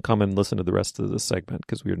 and then come and listen to the rest of the segment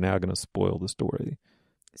because we are now going to spoil the story.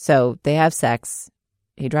 So they have sex.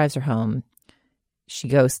 He drives her home. She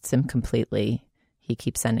ghosts him completely. He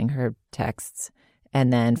keeps sending her texts.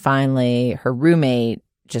 And then finally, her roommate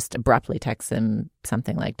just abruptly texts him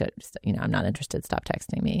something like, I'm not interested. Stop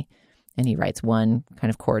texting me. And he writes one kind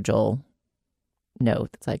of cordial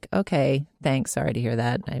note that's like, okay, thanks. Sorry to hear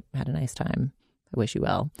that. I had a nice time. I wish you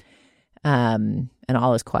well. And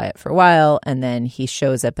all is quiet for a while. And then he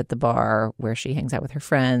shows up at the bar where she hangs out with her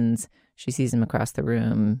friends. She sees him across the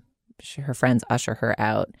room. Her friends usher her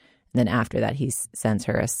out. And then after that, he sends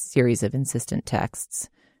her a series of insistent texts,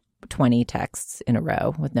 20 texts in a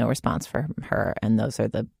row with no response from her. And those are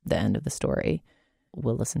the end of the story.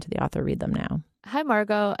 We'll listen to the author read them now. Hi,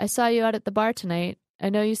 Margot. I saw you out at the bar tonight. I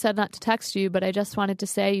know you said not to text you, but I just wanted to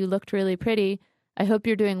say you looked really pretty. I hope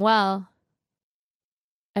you're doing well.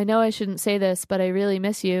 I know I shouldn't say this, but I really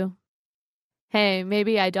miss you. Hey,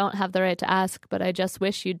 maybe I don't have the right to ask, but I just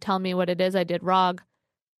wish you'd tell me what it is I did wrong.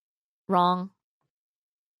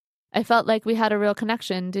 I felt like we had a real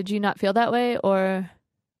connection. Did you not feel that way? Or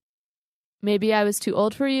maybe I was too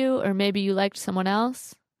old for you, or maybe you liked someone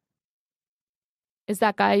else? Is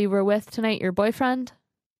that guy you were with tonight your boyfriend?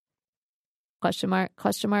 Question mark,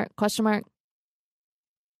 question mark, question mark.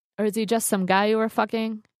 Or is he just some guy you were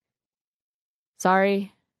fucking?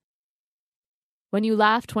 Sorry. When you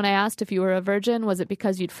laughed when I asked if you were a virgin, was it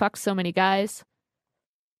because you'd fucked so many guys?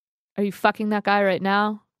 Are you fucking that guy right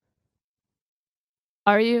now?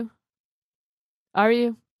 Are you? Are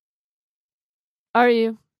you? Are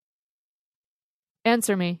you?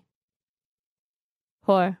 Answer me.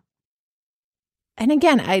 Whore. And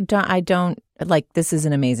again, I don't like, this is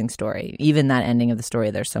an amazing story. Even that ending of the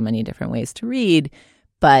story, there's so many different ways to read.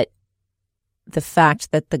 But the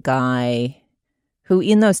fact that the guy who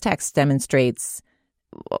in those texts demonstrates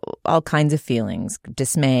all kinds of feelings,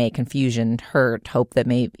 dismay, confusion, hurt, hope that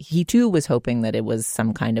maybe he too was hoping that it was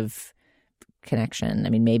some kind of connection.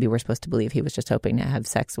 I mean, maybe we're supposed to believe he was just hoping to have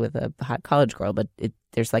sex with a hot college girl, but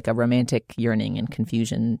there's like a romantic yearning and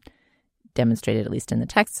confusion demonstrated, at least in the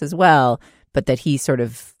texts as well, but that he sort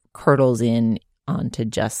of curdles in onto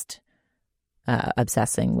just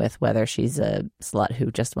obsessing with whether she's a slut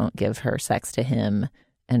who just won't give her sex to him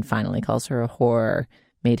and finally calls her a whore,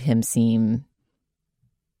 made it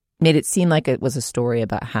seem like it was a story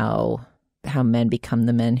about how men become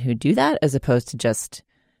the men who do that, as opposed to just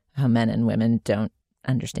how men and women don't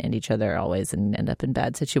understand each other always and end up in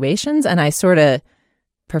bad situations. And I sort of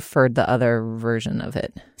preferred the other version of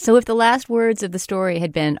it. So if the last words of the story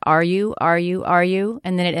had been, are you,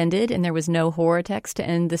 and then it ended and there was no horror text to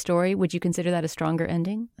end the story, would you consider that a stronger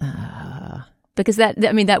ending? Because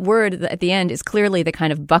that word at the end is clearly the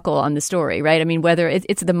kind of buckle on the story, right? I mean, whether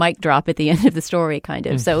it's the mic drop at the end of the story, kind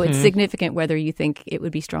of. So it's significant whether you think it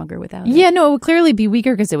would be stronger without it. Yeah, no, it would clearly be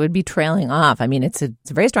weaker because it would be trailing off. I mean, it's a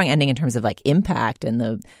very strong ending in terms of like impact and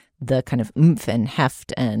the kind of oomph and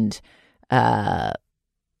heft and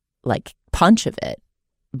like punch of it.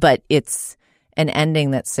 But it's an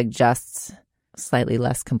ending that suggests slightly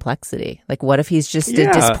less complexity. Like, what if he's just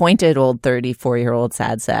a disappointed old 34-year-old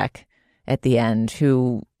sad sack at the end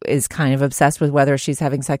who is kind of obsessed with whether she's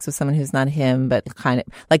having sex with someone who's not him, but kind of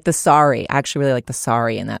like the sorry. I actually really like the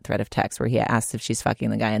sorry in that thread of text where he asks if she's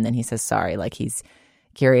fucking the guy and then he says sorry, like he's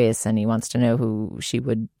curious and he wants to know who she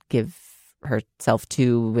would give herself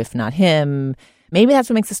to if not him. Maybe that's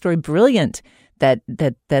what makes the story brilliant,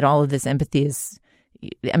 that all of this empathy is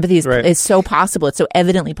so possible. It's so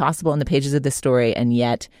evidently possible in the pages of this story, and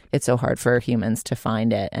yet it's so hard for humans to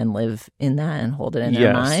find it and live in that and hold it in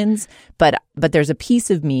their minds. But there's a piece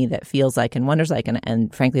of me that feels like and wonders like,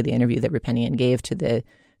 and frankly, the interview that Rupenian gave to the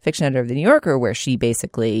fiction editor of The New Yorker, where she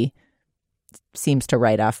basically seems to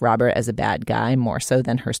write off Robert as a bad guy more so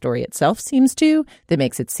than her story itself seems to, that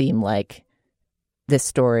makes it seem like this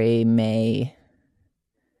story may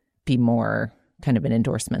be more kind of an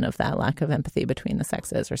endorsement of that lack of empathy between the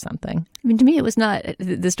sexes or something. I mean, to me, it was not,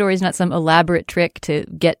 the story is not some elaborate trick to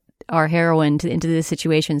get our heroine into this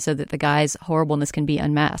situation so that the guy's horribleness can be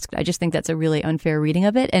unmasked. I just think that's a really unfair reading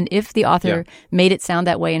of it. And if the author made it sound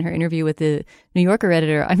that way in her interview with the New Yorker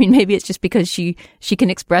editor, I mean, maybe it's just because she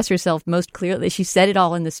can express herself most clearly. She said it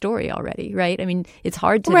all in the story already, right? I mean, it's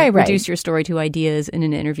hard to reduce your story to ideas in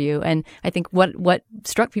an interview. And I think what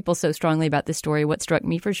struck people so strongly about this story, what struck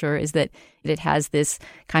me for sure, is that it has this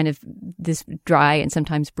kind of this dry and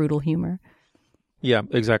sometimes brutal humor. Yeah,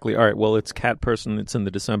 exactly. All right. Well, it's Cat Person. It's in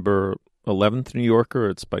the December 11th New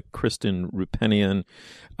Yorker. It's by Kristen Rupenian.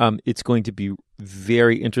 It's going to be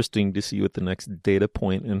very interesting to see what the next data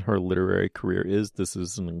point in her literary career is. This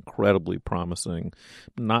is an incredibly promising,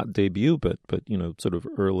 not debut, but sort of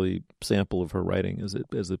early sample of her writing as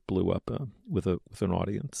it blew up with an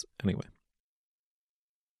audience. Anyway.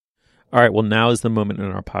 All right, well, now is the moment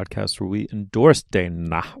in our podcast where we endorse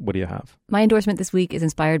Dana. What do you have? My endorsement this week is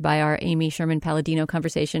inspired by our Amy Sherman-Palladino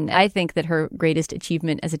conversation. I think that her greatest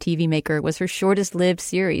achievement as a TV maker was her shortest-lived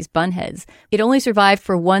series, Bunheads. It only survived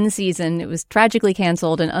for one season. It was tragically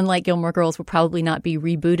canceled, and unlike Gilmore Girls, will probably not be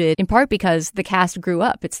rebooted, in part because the cast grew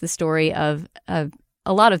up. It's the story of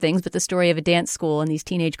a lot of things, but the story of a dance school and these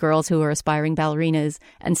teenage girls who are aspiring ballerinas,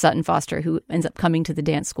 and Sutton Foster, who ends up coming to the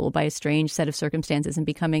dance school by a strange set of circumstances and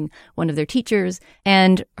becoming one of their teachers,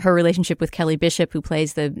 and her relationship with Kelly Bishop, who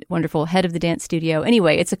plays the wonderful head of the dance studio.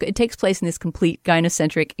 Anyway, it takes place in this complete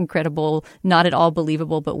gynocentric, incredible, not at all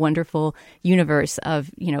believable, but wonderful universe of,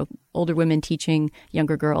 older women teaching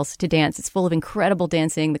younger girls to dance. It's full of incredible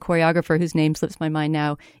dancing. The choreographer, whose name slips my mind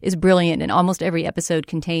now, is brilliant, and almost every episode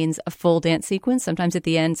contains a full dance sequence, sometimes at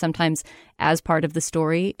the end, sometimes as part of the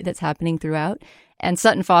story that's happening throughout. And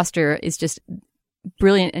Sutton Foster is just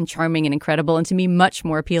brilliant and charming and incredible, and to me much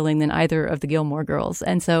more appealing than either of the Gilmore Girls.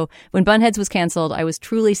 And so when Bunheads was canceled, I was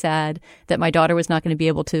truly sad that my daughter was not going to be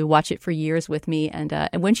able to watch it for years with me. And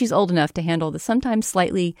when she's old enough to handle the sometimes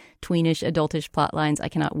slightly tweenish, adultish plot lines, I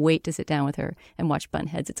cannot wait to sit down with her and watch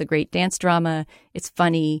Bunheads. It's a great dance drama. It's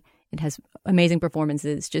funny. It has amazing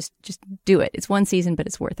performances. Just do it. It's one season, but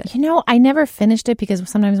it's worth it. I never finished it because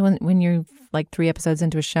sometimes when you're like 3 episodes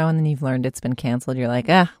into a show and then you've learned it's been canceled, you're like,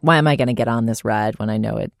 why am I going to get on this ride when I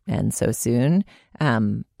know it ends so soon?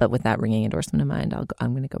 But with that ringing endorsement in mind,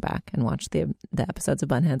 I'm going to go back and watch the episodes of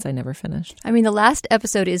Bunheads I never finished. I mean, the last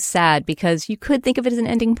episode is sad because you could think of it as an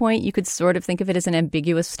ending point. You could sort of think of it as an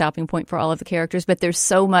ambiguous stopping point for all of the characters, but there's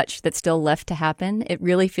so much that's still left to happen. It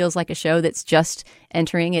really feels like a show that's just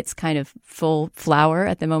entering its kind of full flower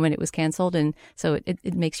at the moment it was canceled. And so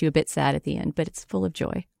it makes you a bit sad at the end, but it's full of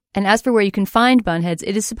joy. And as for where you can find Bunheads,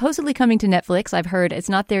 it is supposedly coming to Netflix. I've heard it's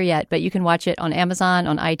not there yet, but you can watch it on Amazon,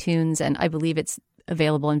 on iTunes, and I believe it's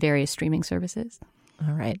available in various streaming services.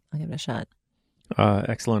 All right, I'll give it a shot.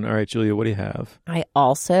 Excellent. All right, Julia, what do you have? I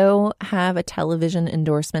also have a television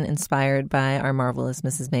endorsement inspired by our Marvelous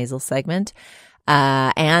Mrs. Maisel segment,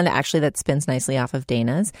 and actually that spins nicely off of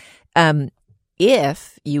Dana's.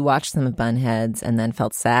 If you watched some of Bunheads and then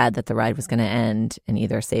felt sad that the ride was going to end and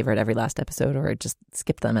either savored every last episode or just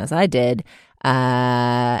skipped them as I did,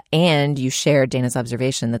 and you shared Dana's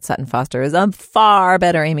observation that Sutton Foster is a far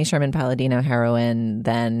better Amy Sherman-Palladino heroine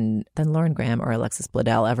than Lauren Graham or Alexis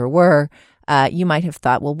Bledel ever were, you might have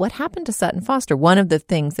thought, well, what happened to Sutton Foster? One of the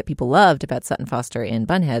things that people loved about Sutton Foster in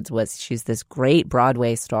Bunheads was she's this great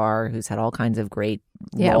Broadway star who's had all kinds of great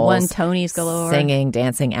roles, won Tonys galore, singing,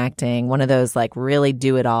 dancing, acting, one of those like really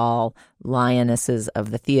do-it-all lionesses of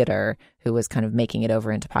the theater who was kind of making it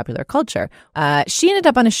over into popular culture. She ended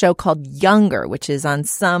up on a show called Younger, which is on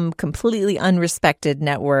some completely unrespected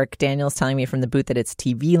network. Daniel's telling me from the booth that it's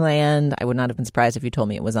TV Land. I would not have been surprised if you told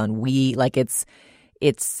me it was on We. Like it's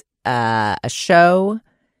a show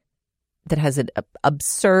that has an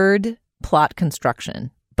absurd plot construction,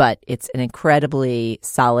 but it's an incredibly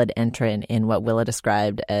solid entrant in what Willa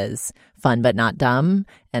described as fun but not dumb,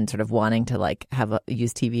 and sort of wanting to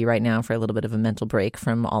use TV right now for a little bit of a mental break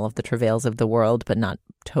from all of the travails of the world, but not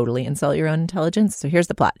totally insult your own intelligence. So here's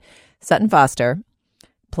the plot. Sutton Foster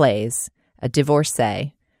plays a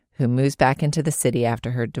divorcee who moves back into the city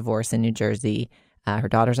after her divorce in New Jersey, Her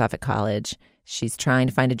daughter's off at college. She's trying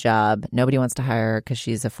to find a job. Nobody wants to hire her because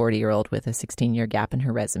she's a 40-year-old with a 16-year gap in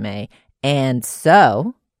her resume. And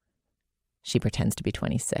so she pretends to be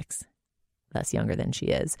 26, thus younger than she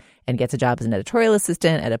is, and gets a job as an editorial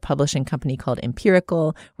assistant at a publishing company called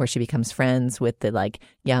Empirical, where she becomes friends with the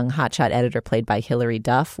young hotshot editor played by Hilary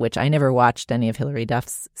Duff, which I never watched any of Hilary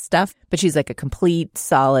Duff's stuff, but she's like a complete,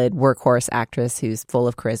 solid workhorse actress who's full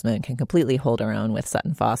of charisma and can completely hold her own with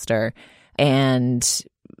Sutton Foster. And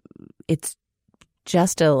it's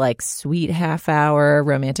just a sweet half-hour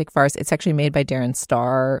romantic farce. It's actually made by Darren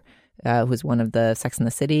Star, who's one of the Sex and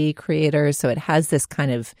the City creators. So it has this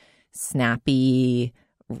kind of snappy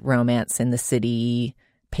romance in the city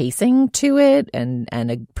pacing to it and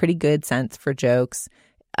a pretty good sense for jokes.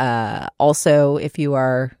 Also, if you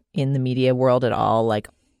are in the media world at all,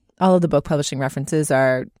 all of the book publishing references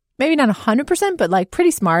are maybe not 100%, but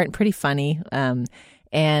pretty smart and pretty funny.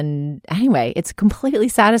 And anyway, it's completely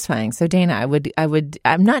satisfying. So Dana,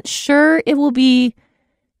 I'm not sure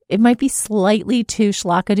it might be slightly too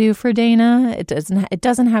schlockadoo for Dana. It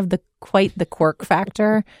doesn't have quite the quirk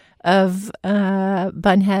factor of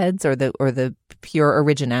Bunheads or the pure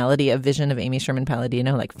originality of vision of Amy Sherman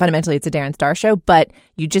Palladino. Fundamentally it's a Darren Star show, but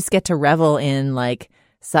you just get to revel in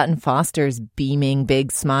Sutton Foster's beaming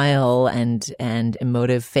big smile and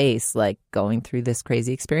emotive face, going through this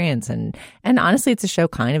crazy experience. And honestly, it's a show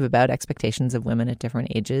kind of about expectations of women at different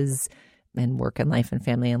ages and work and life and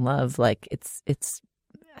family and love.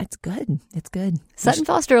 It's good. It's good. Sutton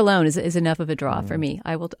Foster alone is enough of a draw for me.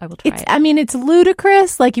 I will try it. I mean, it's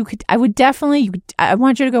ludicrous. I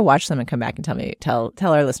want you to go watch them and come back and tell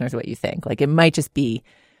our listeners what you think. It might just be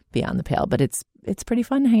beyond the pale, but it's pretty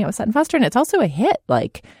fun to hang out with Sutton Foster, and it's also a hit. I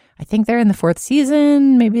think they're in the 4th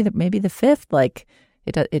season, maybe the 5th.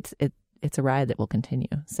 It's a ride that will continue.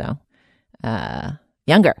 So,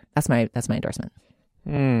 Younger. That's my endorsement.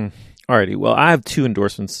 Alrighty. Well, I have 2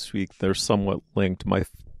 endorsements this week. They're somewhat linked. My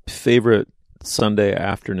favorite Sunday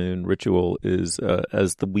afternoon ritual is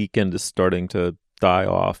as the weekend is starting to die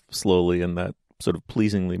off slowly in that sort of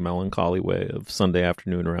pleasingly melancholy way of Sunday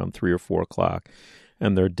afternoon around 3 or 4 o'clock,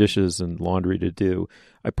 and there are dishes and laundry to do.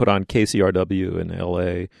 I put on KCRW in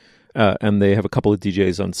LA, and they have a couple of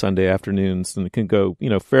DJs on Sunday afternoons, and it can go,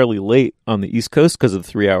 fairly late on the East Coast because of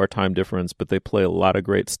the 3-hour time difference, but they play a lot of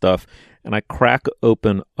great stuff. And I crack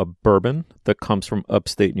open a bourbon that comes from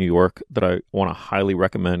upstate New York that I want to highly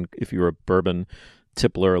recommend if you're a bourbon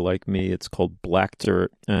tippler like me. It's called Black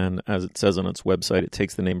Dirt, and as it says on its website, it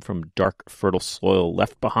takes the name from dark, fertile soil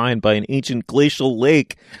left behind by an ancient glacial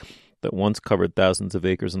lake that once covered thousands of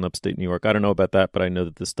acres in upstate New York. I don't know about that, but I know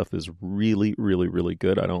that this stuff is really, really, really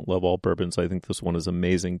good. I don't love all bourbons. I think this one is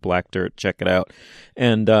amazing. Black Dirt, check it out.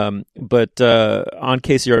 And but on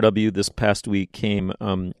KCRW this past week came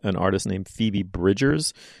an artist named Phoebe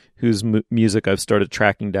Bridgers, whose music I've started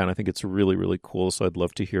tracking down. I think it's really, really cool, so I'd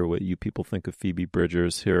love to hear what you people think of Phoebe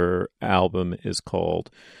Bridgers. Her album is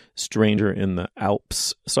called Stranger in the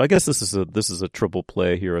Alps. So I guess this is a triple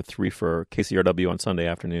play here, a 3 for KCRW on Sunday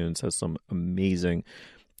afternoons. Has some amazing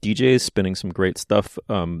DJs spinning some great stuff,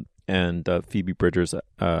 and Phoebe Bridgers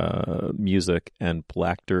music and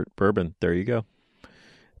Black Dirt bourbon. There you go.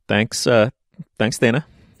 Thanks, Dana.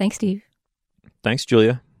 Thanks, Steve. Thanks,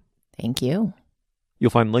 Julia. Thank you. You'll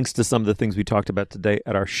find links to some of the things we talked about today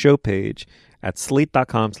at our show page at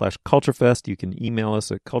slate.com/culturefest. You can email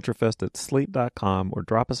us at culturefest@slate.com or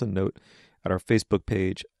drop us a note at our Facebook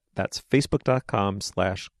page. That's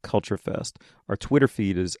facebook.com/culturefest. Our Twitter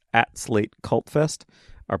feed is @SlateCultFest.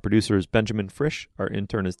 Our producer is Benjamin Frisch. Our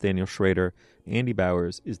intern is Daniel Schrader. Andy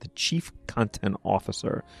Bowers is the Chief Content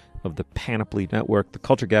Officer of the Panoply Network. The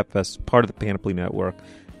Culture Gap Fest is part of the Panoply Network.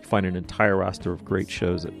 Find an entire roster of great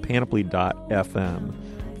shows at panoply.fm.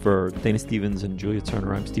 For Dana Stevens and Julia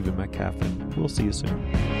Turner, I'm Stephen Metcalf, and we'll see you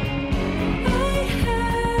soon.